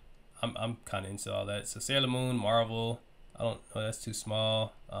 I'm kind of into all that. So Sailor Moon, Marvel, I don't know, that's too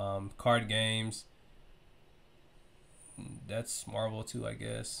small. Card games, that's Marvel too, I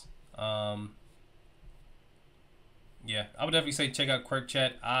guess. Yeah, I would definitely say check out Quirk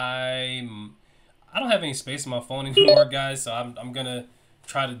Chat. I don't have any space on my phone anymore, guys, so I'm gonna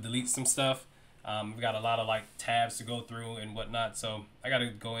try to delete some stuff. We've got a lot of like tabs to go through and whatnot, so I gotta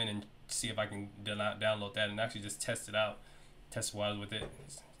go in and see if I can download that and actually just test it out, test waters with it.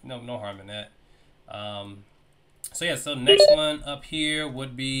 No harm in that. So yeah, so next one up here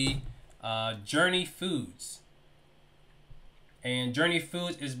would be Journey Foods, and Journey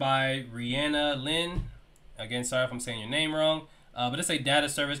Foods is by Rihanna Lynn. Again, sorry if I'm saying your name wrong, but it's a data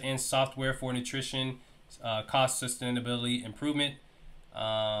service and software for nutrition, cost sustainability improvement.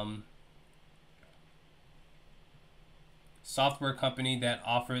 Software company that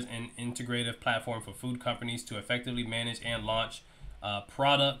offers an integrative platform for food companies to effectively manage and launch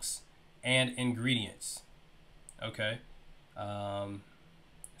products and ingredients. Okay.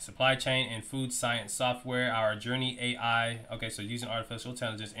 Supply chain and food science software. Our Journey AI. Okay, so using artificial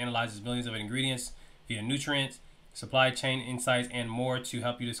intelligence analyzes millions of ingredients via nutrients, supply chain insights, and more to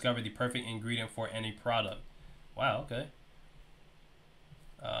help you discover the perfect ingredient for any product. Wow, okay.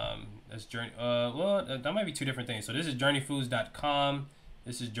 That's Journey. Well, that might be two different things. So this is journeyfoods.com.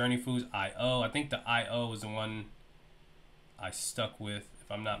 This is journeyfoods.io. I think the IO is the one I stuck with,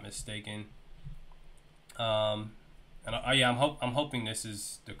 if I'm not mistaken. And yeah, I'm hoping this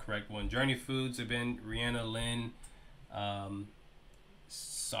is the correct one. Journey Foods have been Rihanna Lynn.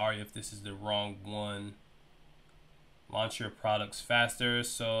 Sorry if this is the wrong one. Launch your products faster.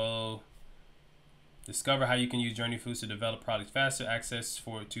 So discover how you can use Journey Foods to develop products faster. Access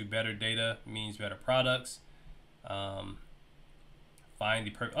to better data means better products. Find the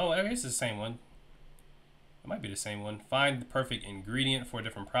perfect. Oh, I guess it's the same one. It might be the same one. Find the perfect ingredient for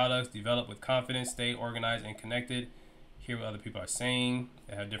different products. Develop with confidence. Stay organized and connected. Hear what other people are saying.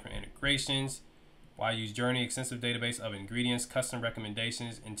 They have different integrations. Why use Journey? Extensive database of ingredients, custom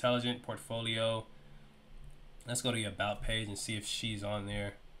recommendations, intelligent portfolio. Let's go to the About page and see if she's on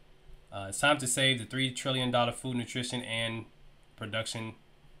there. It's time to save the $3 trillion food, nutrition, and production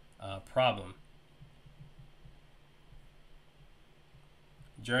problem.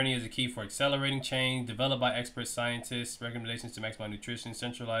 Journey is a key for accelerating change, developed by expert scientists, recommendations to maximize nutrition,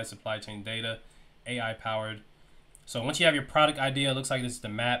 centralized supply chain data, AI powered. So once you have your product idea, it looks like this is the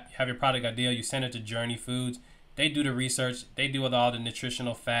map. You have your product idea, you send it to Journey Foods. They do the research, they do all the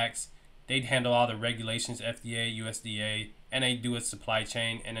nutritional facts, they handle all the regulations, FDA, USDA, and they do a supply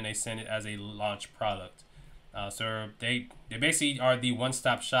chain, and then they send it as a launch product. So they basically are the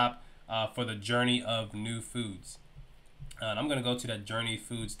one-stop shop for the journey of new foods. And I'm going to go to that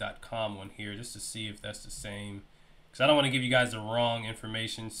journeyfoods.com one here just to see if that's the same, because I don't want to give you guys the wrong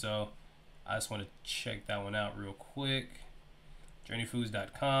information. So I just want to check that one out real quick.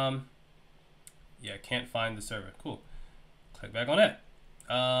 Journeyfoods.com. Yeah, can't find the server. Cool. Click back on that.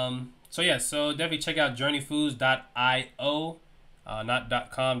 So yeah, so definitely check out journeyfoods.io, not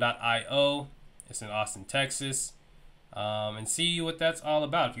 .com.io. It's in Austin, Texas. And see what that's all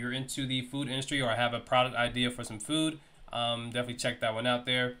about. If you're into the food industry or have a product idea for some food, definitely check that one out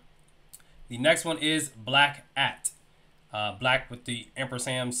there. The next one is Black at. Black with the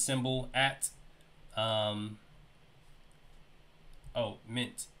ampersand symbol at. Oh,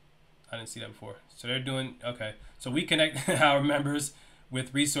 Mint. I didn't see that before. So they're doing, okay. So we connect our members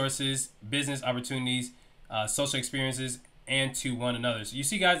with resources, business opportunities, social experiences, and to one another. So you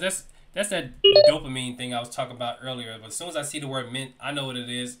see, guys, that's that dopamine thing I was talking about earlier. But as soon as I see the word Mint, I know what it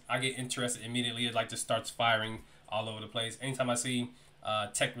is. I get interested immediately. It like just starts firing all over the place. Anytime I see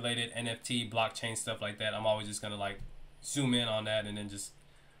tech-related NFT, blockchain stuff like that, I'm always just gonna like zoom in on that and then just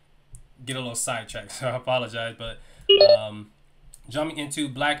get a little sidetracked. So I apologize, but jumping into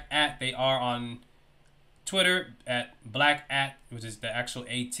Black at, they are on Twitter at Black at, which is the actual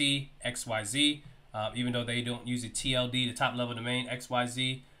AT_XYZ. Even though they don't use the TLD, the top level domain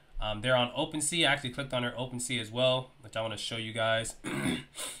XYZ. They're on OpenSea. I actually clicked on their OpenSea as well, which I want to show you guys.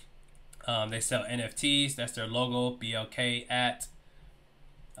 They sell NFTs. That's their logo, BLK at.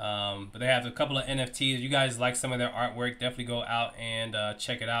 But they have a couple of NFTs. You guys like some of their artwork, definitely go out and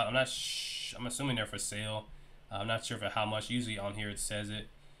check it out. I'm assuming they're for sale. I'm not sure for how much. Usually on here it says it.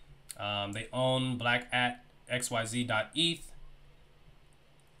 They own Black at XYZ.eth.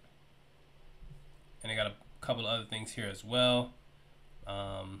 And they got a couple of other things here as well.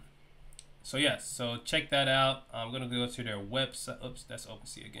 So yeah, so check that out. I'm gonna go to their website. Oops, that's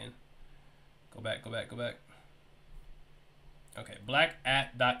OpenSea again. Go back. Okay,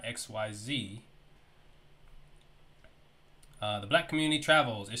 blackat.xyz. The black community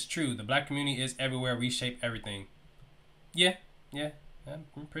travels. It's true. The black community is everywhere. We shape everything. Yeah,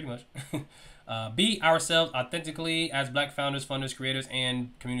 pretty much. Be ourselves authentically as black founders, funders, creators,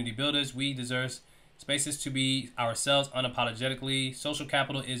 and community builders. We deserve spaces to be ourselves unapologetically. Social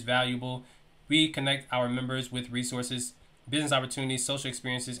capital is valuable. We connect our members with resources, business opportunities, social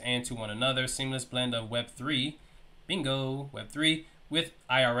experiences, and to one another. Seamless blend of Web3. Bingo, Web3 with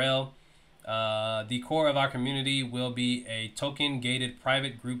IRL. The core of our community will be a token-gated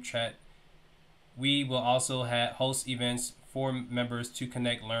private group chat. We will also host events for members to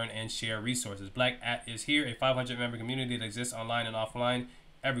connect, learn, and share resources. Black at is here, a 500-member community that exists online and offline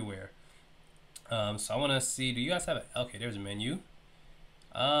everywhere. So I want to see, do you guys have a, okay, there's a menu.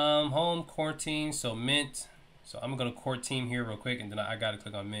 Home, core team, so Mint. So I'm going to core team here real quick, and then I got to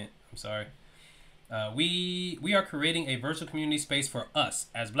click on Mint. I'm sorry. We are creating a virtual community space for us.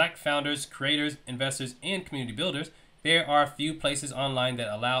 As black founders, creators, investors, and community builders, there are few places online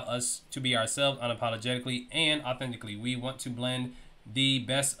that allow us to be ourselves unapologetically and authentically. We want to blend the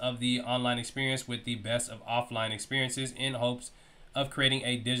best of the online experience with the best of offline experiences in hopes of creating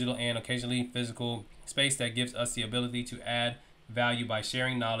a digital and occasionally physical space that gives us the ability to add value by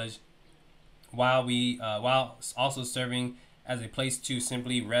sharing knowledge while also serving as a place to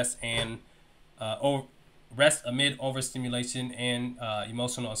simply rest and rest amid overstimulation and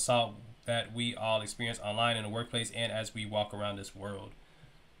emotional assault that we all experience online in the workplace and as we walk around this world.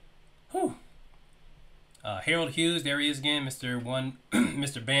 Whew. Harold Hughes, there he is again,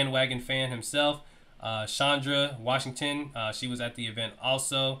 Mr. Bandwagon fan himself. Chandra Washington, she was at the event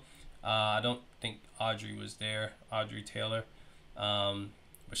also. I don't think Audrey was there, Audrey Taylor.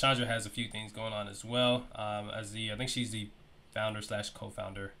 But Chandra has a few things going on as well. I think she's the founder slash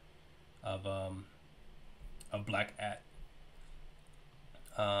co-founder of Black At.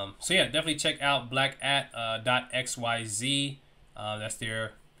 So yeah, definitely check out blackat.xyz. That's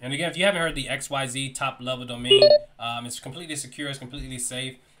their. And again, if you haven't heard the XYZ top level domain, it's completely secure. It's completely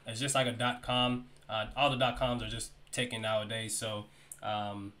safe. It's just like a .com. All the .coms are just taken nowadays. So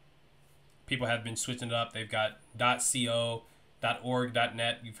people have been switching it up. They've got .co, .org,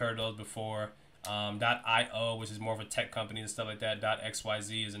 .net. You've heard those before. .io, which is more of a tech company and stuff like that.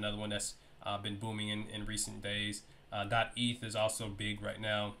 .xyz is another one that's been booming in recent days. .eth is also big right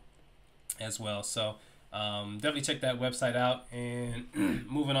now as well. So definitely check that website out. And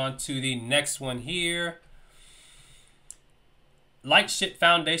moving on to the next one here. Lightship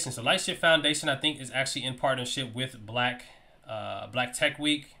Foundation. So Lightship Foundation, I think, is actually in partnership with Black Tech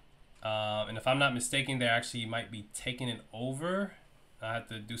Week. And if I'm not mistaken, they actually might be taking it over. I have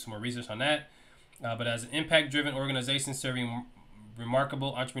to do some more research on that. But as an impact-driven organization serving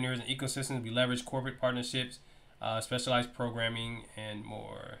remarkable entrepreneurs and ecosystems, we leverage corporate partnerships, specialized programming, and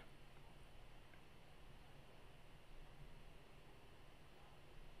more.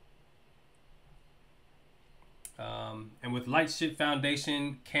 And with Lightship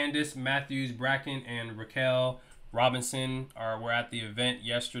Foundation, Candace Matthews Bracken and Raquel Robinson were at the event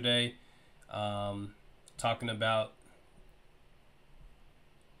yesterday, talking about.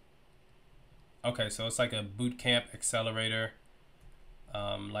 Okay, so it's like a boot camp accelerator.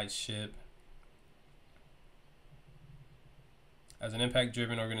 Lightship. As an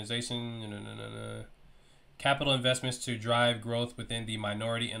impact-driven organization, capital investments to drive growth within the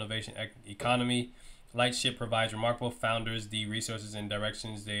minority innovation economy. Lightship provides remarkable founders the resources and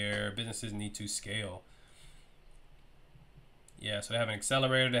directions their businesses need to scale. Yeah, so they have an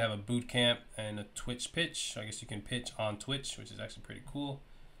accelerator, they have a boot camp, and a Twitch pitch. I guess you can pitch on Twitch, which is actually pretty cool.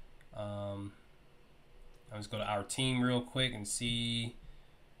 I'll just go to our team real quick and see.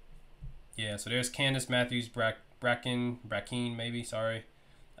 Yeah, so there's Candace Matthews Bracken, maybe, sorry.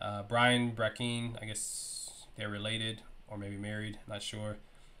 Brian Bracken, I guess they're related or maybe married, not sure.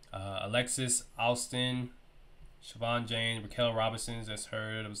 Alexis Alston, Siobhan James, Raquel Robinson, that's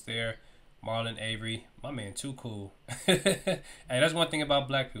her that was there. Marlon Avery, my man, too cool. Hey, that's one thing about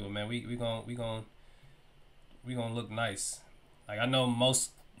black people, man. We gonna look nice. Like, I know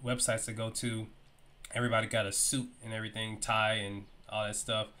most websites to go to, everybody got a suit and everything, tie and all that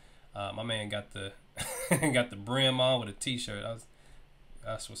stuff. My man got the got the brim on with a t-shirt.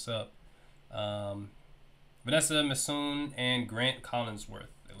 That's what's up. Vanessa Massoon and Grant Collinsworth.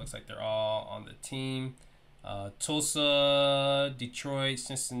 It looks like they're all on the team. Tulsa, Detroit,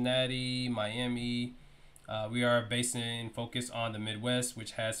 Cincinnati, Miami. We are based and focused on the Midwest,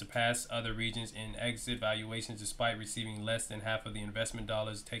 which has surpassed other regions in exit valuations despite receiving less than half of the investment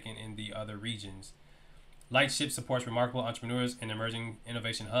dollars taken in the other regions. Lightship supports remarkable entrepreneurs and emerging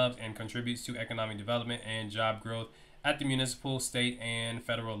innovation hubs and contributes to economic development and job growth at the municipal, state, and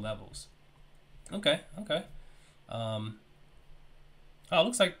federal levels. Okay. Oh, it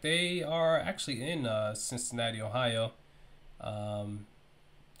looks like they are actually in Cincinnati, Ohio.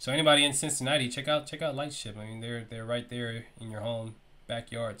 So anybody in Cincinnati, check out Lightship. I mean, they're right there in your home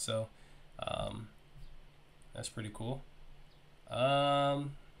backyard. So that's pretty cool.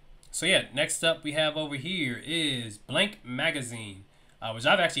 So yeah, next up we have over here is Blank Magazine, which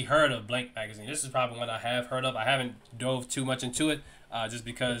I've actually heard of. Blank Magazine. This is probably one I have heard of. I haven't dove too much into it, just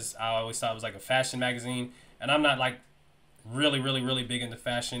because I always thought it was like a fashion magazine, and I'm not like really big into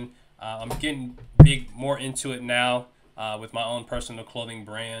fashion. I'm getting more into it now with my own personal clothing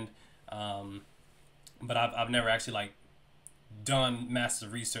brand, but I've never actually like done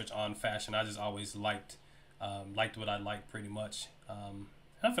massive research on fashion. I just always liked what I liked pretty much.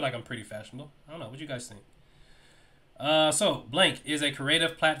 I feel like I'm pretty fashionable. I don't know. What do you guys think? So Blank is a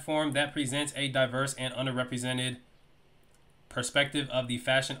creative platform that presents a diverse and underrepresented perspective of the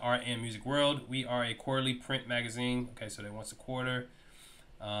fashion, art, and music world. We are a quarterly print magazine. Okay, so they once a quarter.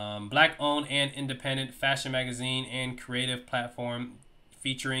 Black-owned and independent fashion magazine and creative platform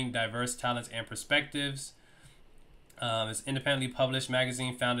featuring diverse talents and perspectives. It's independently published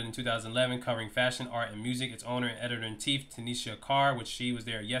magazine founded in 2011 covering fashion, art, and music. Its owner and editor-in-chief, Tanisha Carr, which she was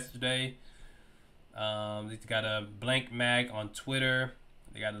there yesterday. They got a Blank Mag on Twitter.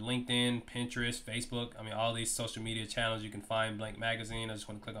 They got a LinkedIn, Pinterest, Facebook. I mean, all these social media channels you can find Blank Magazine. I just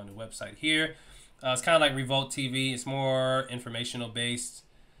want to click on the website here. It's kind of like Revolt TV. It's more informational based.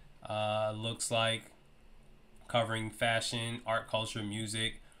 Looks like covering fashion, art, culture,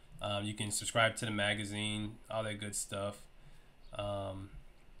 music, You can subscribe to the magazine, all that good stuff. So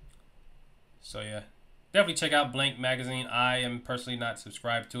yeah, definitely check out Blank Magazine. I am personally not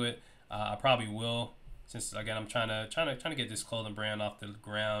subscribed to it. I probably will, since again I'm trying to get this clothing brand off the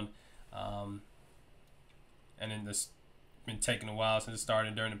ground. And then this been taking a while since it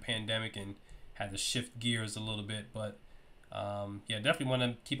started during the pandemic and had to shift gears a little bit. But yeah, definitely want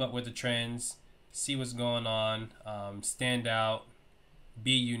to keep up with the trends, see what's going on, stand out,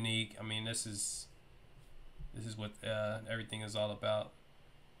 be unique. I mean, this is what everything is all about.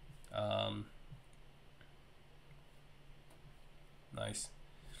 Nice.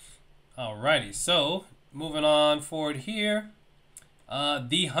 Alrighty, so moving on forward here,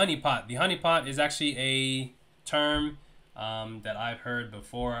 the honeypot. The honeypot is actually a term that I've heard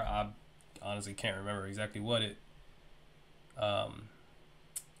before. I honestly can't remember exactly what it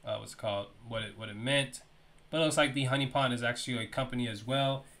what's it called, what it meant, but it looks like the honeypot is actually a company as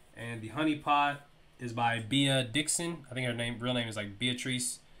well. And the honeypot is by Bea Dixon. I think her real name is like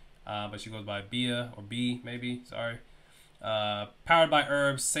Beatrice, but she goes by Bea or B maybe. Sorry. Powered by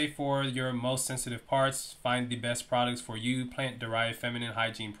herbs, safe for your most sensitive parts. Find the best products for you. Plant-derived feminine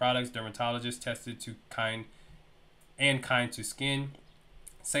hygiene products. Dermatologist tested to kind to skin.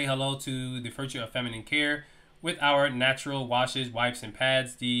 Say hello to the virtue of feminine care with our natural washes, wipes, and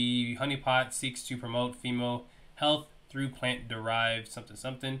pads. The honeypot seeks to promote female health through plant-derived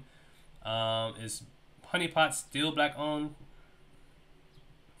something. Is honeypot still black owned?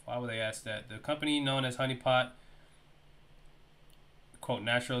 Why would they ask that? The company known as Honeypot, quote,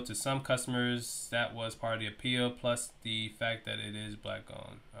 natural to some customers. That was part of the appeal, plus the fact that it is black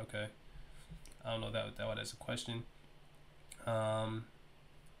owned. Okay, I don't know that was a question.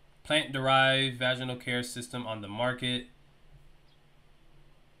 Plant derived vaginal care system on the market.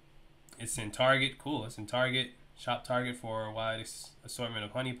 It's in Target. Cool. It's in Target. Shop Target for a wide assortment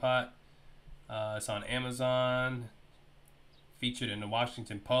of honeypot. It's on Amazon. Featured in the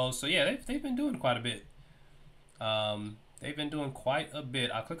Washington Post. So yeah, they've been doing quite a bit. They've been doing quite a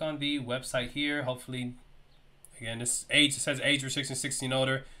bit. I'll click on the website here. Hopefully, again, this age, it says age restriction 16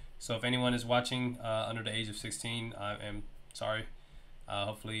 older. So if anyone is watching under the age of 16, I am sorry.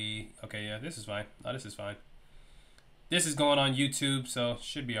 Hopefully, okay, yeah, this is fine. Oh, this is fine. This is going on YouTube, so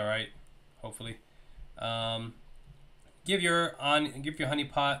should be all right. Hopefully, give your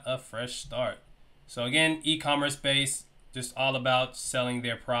honeypot a fresh start. So again, e-commerce based, just all about selling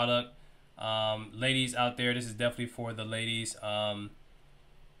their product. Ladies out there, this is definitely for the ladies.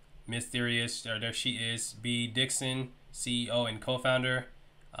 Mysterious, or there she is, Bea Dixon, CEO and co-founder.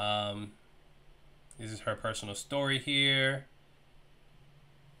 This is her personal story here.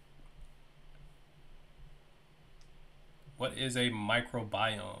 What is a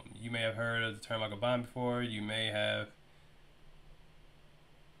microbiome? You may have heard of the term microbiome before. You may have.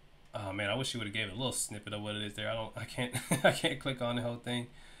 Oh man, I wish you would have gave a little snippet of what it is there. I can't I can't click on the whole thing.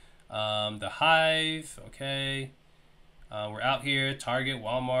 The Hive, okay. We're out here, Target,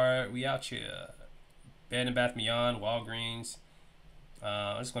 Walmart, we out here. Bed & Bath Beyond, Walgreens.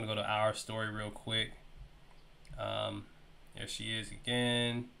 I'm just gonna go to our story real quick. There she is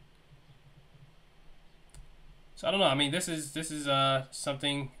again. So I don't know. I mean, this is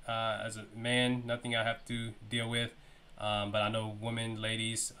something as a man, nothing I have to deal with. But I know women,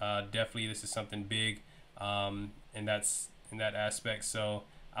 ladies, definitely this is something big, and that's in that aspect. So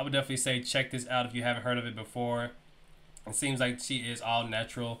I would definitely say check this out if you haven't heard of it before. It seems like she is all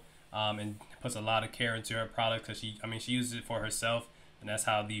natural, and puts a lot of care into her product because she uses it for herself, and that's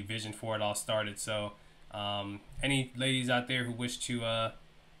how the vision for it all started. So any ladies out there who wish to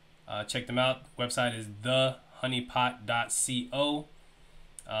check them out, the website is thehoneypot.co.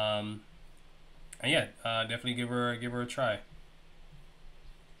 And yeah, definitely give her a try.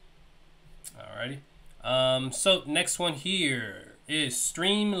 Alrighty. So next one here is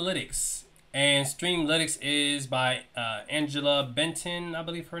Streamlytics, and Streamlytics is by Angela Benton, I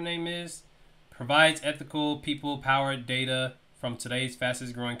believe her name is. Provides ethical, people-powered data from today's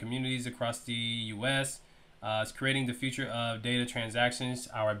fastest-growing communities across the U.S. It's creating the future of data transactions.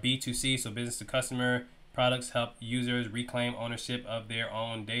 Our B2C, so business to customer products, help users reclaim ownership of their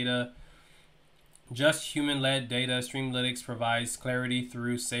own data. Just human-led data. Streamlytics provides clarity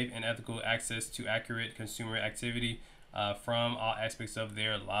through safe and ethical access to accurate consumer activity from all aspects of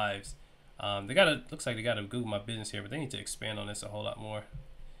their lives. Looks like they got to Google My Business here, but they need to expand on this a whole lot more.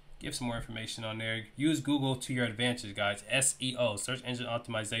 Give some more information on there. Use Google to your advantage, guys. SEO, search engine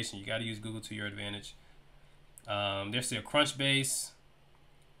optimization. You got to use Google to your advantage. There's still Crunchbase.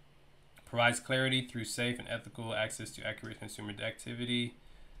 Provides clarity through safe and ethical access to accurate consumer activity.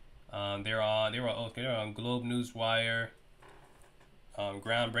 They're on Globe Newswire.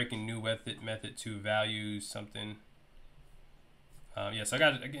 Groundbreaking new method to value something. Yeah, so I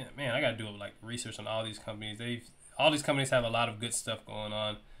got again, man. I got to do like research on all these companies. All these companies have a lot of good stuff going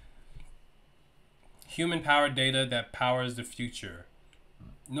on. Human powered data that powers the future.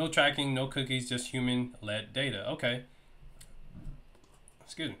 No tracking, no cookies, just human led data. Okay.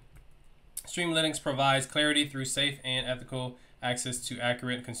 Excuse me. Streamlinux provides clarity through safe and ethical access to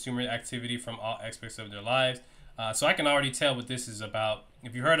accurate consumer activity from all aspects of their lives. So I can already tell what this is about.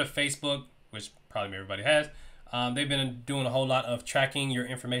 If you heard of Facebook, which probably everybody has, they've been doing a whole lot of tracking your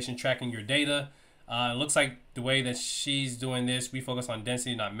information, tracking your data. It looks like the way that she's doing this, we focus on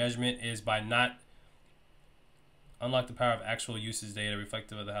density, not measurement, is by not unlock the power of actual usage data,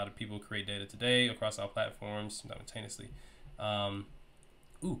 reflective of how the people create data today across all platforms simultaneously.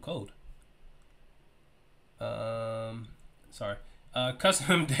 Code. Sorry.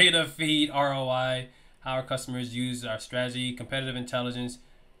 Custom data feed, ROI, how our customers use our strategy, competitive intelligence,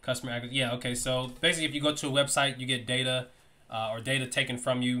 customer acquisition. Yeah, okay. So basically, if you go to a website, you get data or data taken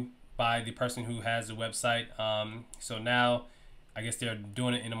from you by the person who has the website. So now, I guess they're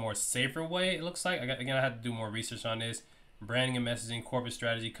doing it in a more safer way, it looks like. Again, I had to do more research on this. Branding and messaging, corporate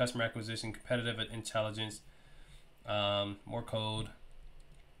strategy, customer acquisition, competitive intelligence, more code,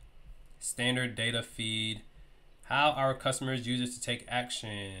 standard data feed, how our customers use it to take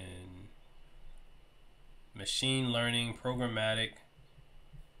action, machine learning, programmatic,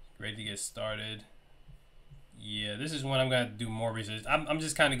 ready to get started. Yeah, this is one I'm going to do more research. I'm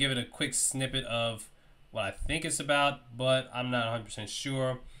just kind of giving a quick snippet of what I think it's about, but I'm not 100%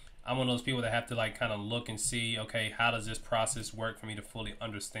 sure. I'm one of those people that have to like kind of look and see, okay, how does this process work for me to fully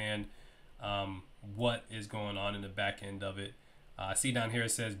understand what is going on in the back end of it. I see down here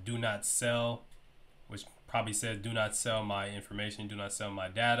it says do not sell, which probably says do not sell my information, do not sell my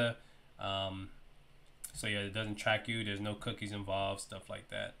data. So yeah, it doesn't track you. There's no cookies involved, stuff like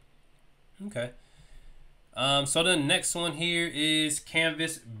that. Okay. So the next one here is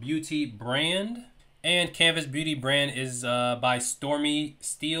Canvas Beauty Brand. And Canvas Beauty Brand is by Stormy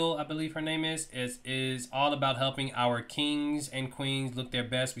Steele, I believe her name is. It is all about helping our kings and queens look their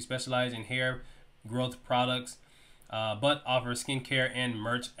best. We specialize in hair growth products, but offer skincare and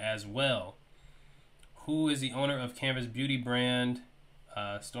merch as well. Who is the owner of Canvas Beauty Brand?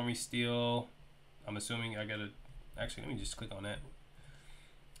 Stormy Steele. I'm assuming I gotta... Actually, let me just click on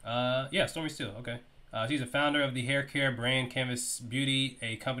that. Yeah, Stormy Steele. Okay. She's a founder of the hair care brand Canvas Beauty,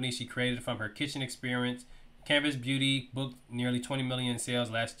 a company she created from her kitchen experience. Canvas Beauty booked nearly 20 million in sales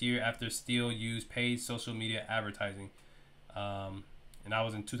last year after Steele used paid social media advertising. And that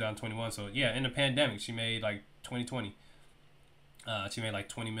was in 2021. So yeah, in the pandemic, she made like 2020. She made like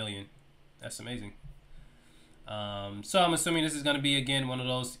 20 million. That's amazing. So I'm assuming this is going to be, again, one of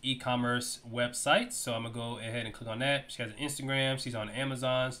those e-commerce websites. So I'm going to go ahead and click on that. She has an Instagram. She's on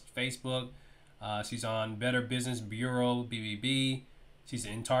Amazon, Facebook. She's on Better Business Bureau, BBB. She's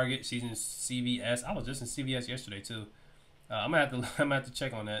in Target. She's in CVS. I was just in CVS yesterday too. I'm gonna have to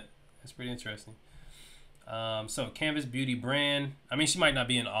check on that. That's pretty interesting. So Canvas Beauty Brand. I mean, she might not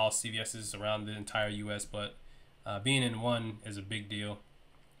be in all CVS's around the entire U.S., but being in one is a big deal.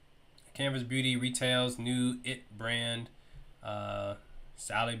 Canvas Beauty retails new IT brand,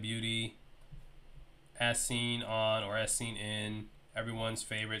 Sally Beauty, as seen on or as seen in everyone's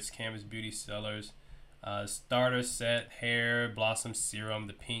favorites, Canvas Beauty sellers. Starter set, hair, blossom serum,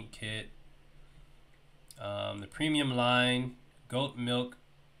 the pink kit. The premium line, goat milk,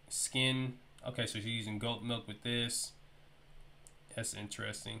 skin. Okay, so she's using goat milk with this. That's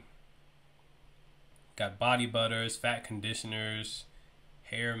interesting. Got body butters, fat conditioners,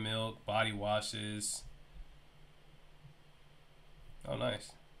 hair milk, body washes. Oh,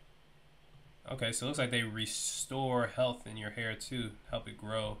 nice. Okay, so it looks like they restore health in your hair too, help it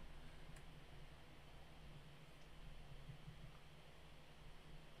grow.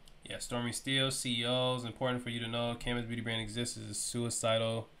 Yeah, Stormy Steele, CEOs. Important for you to know, Canvas Beauty Brand exists as a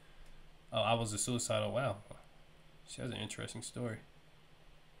suicidal. Oh, I was a suicidal. Wow, she has an interesting story.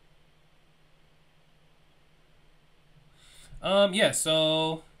 Yeah,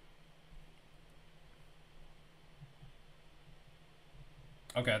 so.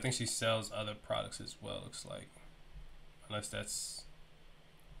 Okay, I think she sells other products as well, looks like. Unless that's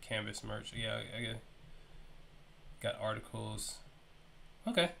Canvas merch. Yeah, I got articles.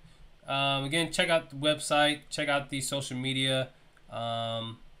 Okay. Again, check out the website. Check out the social media.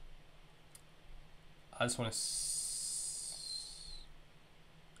 I just want to...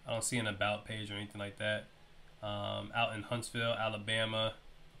 I don't see an about page or anything like that. Out in Huntsville, Alabama.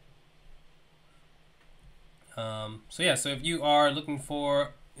 So yeah, so if you are looking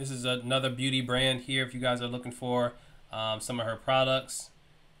for, this is another beauty brand here. If you guys are looking for some of her products.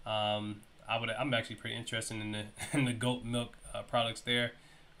 I'm actually pretty interested in the in the goat milk products there.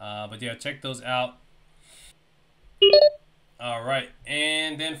 But yeah, check those out. All right,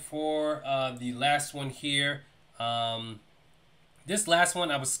 and then for the last one here, this last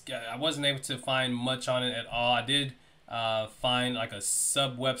one I wasn't able to find much on it at all. I did find like a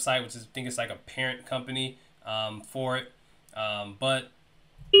sub website, which is, I think it's like a parent company for it, but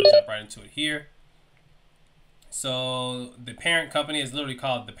let's jump right into it here. So the parent company is literally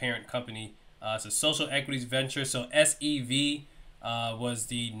called the parent company. It's a social equities venture. So SEV was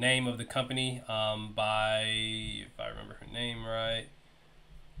the name of the company by, if I remember her name right,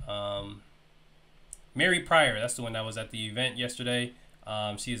 Mary Pryor. That's the one that was at the event yesterday.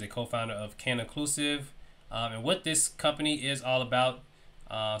 She is a co-founder of Can Inclusive. And what this company is all about.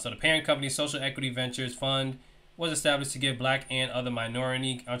 So the parent company, Social Equity Ventures Fund, was established to give Black and other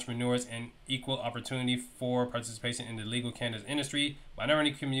minority entrepreneurs an equal opportunity for participation in the legal cannabis industry.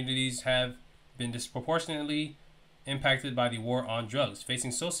 Minority communities have been disproportionately impacted by the war on drugs, facing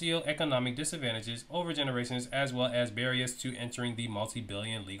socioeconomic disadvantages over generations, as well as barriers to entering the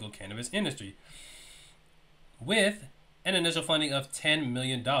multi-billion legal cannabis industry. With an initial funding of $10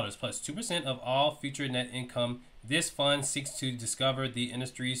 million plus 2% of all future net income, this fund seeks to discover the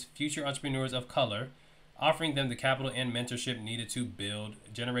industry's future entrepreneurs of color, offering them the capital and mentorship needed to build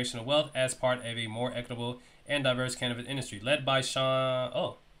generational wealth as part of a more equitable and diverse cannabis industry. Led by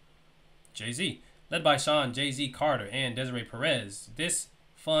Jay-Z Carter and Desiree Perez, this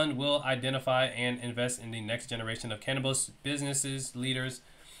fund will identify and invest in the next generation of cannabis businesses leaders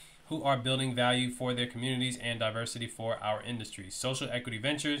who are building value for their communities and diversity for our industry. Social Equity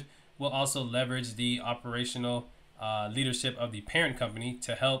Ventures will also leverage the operational leadership of the parent company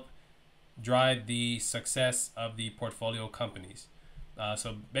to help drive the success of the portfolio companies.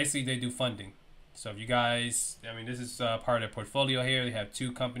 So basically they do funding. So if you guys, I mean, this is part of their portfolio here. They have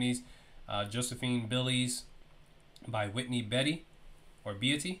two companies, Josephine Billy's by Whitney Betty or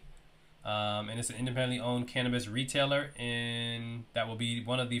Beatty. And it's an independently owned cannabis retailer, and that will be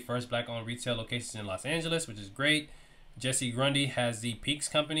one of the first Black-owned retail locations in Los Angeles, which is great. Jesse Grundy has the Peaks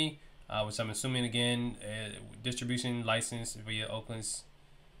Company, which I'm assuming again distribution license via Oakland's,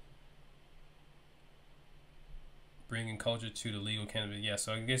 bringing culture to the legal cannabis. Yeah,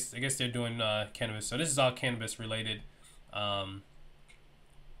 so I guess they're doing cannabis. So this is all cannabis related. We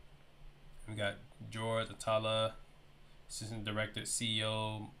got George Atala, assistant director,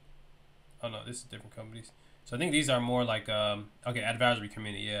 CEO. Oh no, this is different companies. So I think these are more like okay, advisory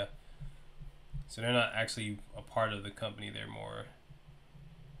committee, yeah. So they're not actually a part of the company. They're more.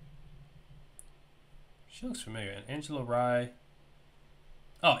 She looks familiar. And Angela Rye.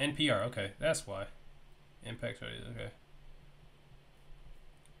 Oh, NPR. Okay, that's why. Impact Studies. Okay.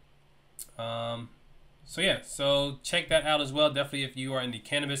 So yeah, so check that out as well. Definitely if you are in the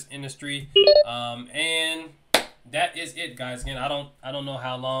cannabis industry. And that is it, guys. Again, I don't know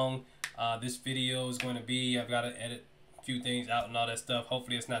how long this video is going to be. I've got to edit a few things out and all that stuff.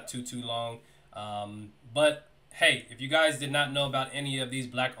 Hopefully it's not too long. But hey, if you guys did not know about any of these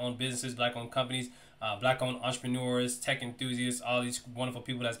Black-owned businesses, Black-owned companies, Black-owned entrepreneurs, tech enthusiasts, all these wonderful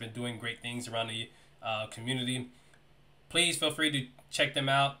people that's been doing great things around the community, please feel free to check them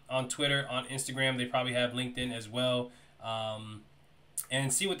out on Twitter, on Instagram. They probably have LinkedIn as well,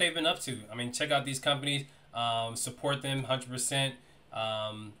 and see what they've been up to. I mean, check out these companies, support them 100%.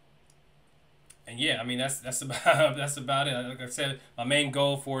 And yeah, I mean that's about that's about it. Like I said, my main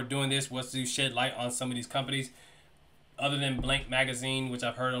goal for doing this was to shed light on some of these companies. Other than Blank Magazine, which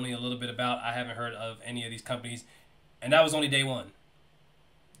I've heard only a little bit about, I haven't heard of any of these companies, and that was only day one.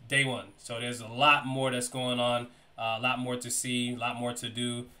 So there's a lot more that's going on, a lot more to see, a lot more to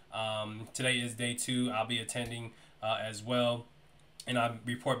do. Today is day 2. I'll be attending as well, and I'll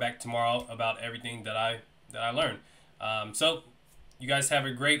report back tomorrow about everything that I learned. So you guys have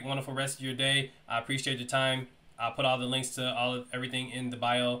a great, wonderful rest of your day. I appreciate your time. I'll put all the links to everything in the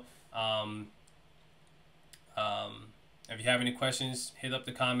bio. If you have any questions, hit up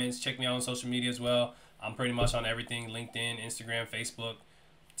the comments. Check me out on social media as well. I'm pretty much on everything: LinkedIn, Instagram, Facebook,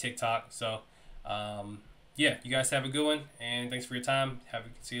 TikTok. So yeah, you guys have a good one, and thanks for your time.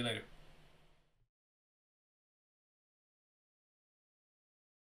 See you later.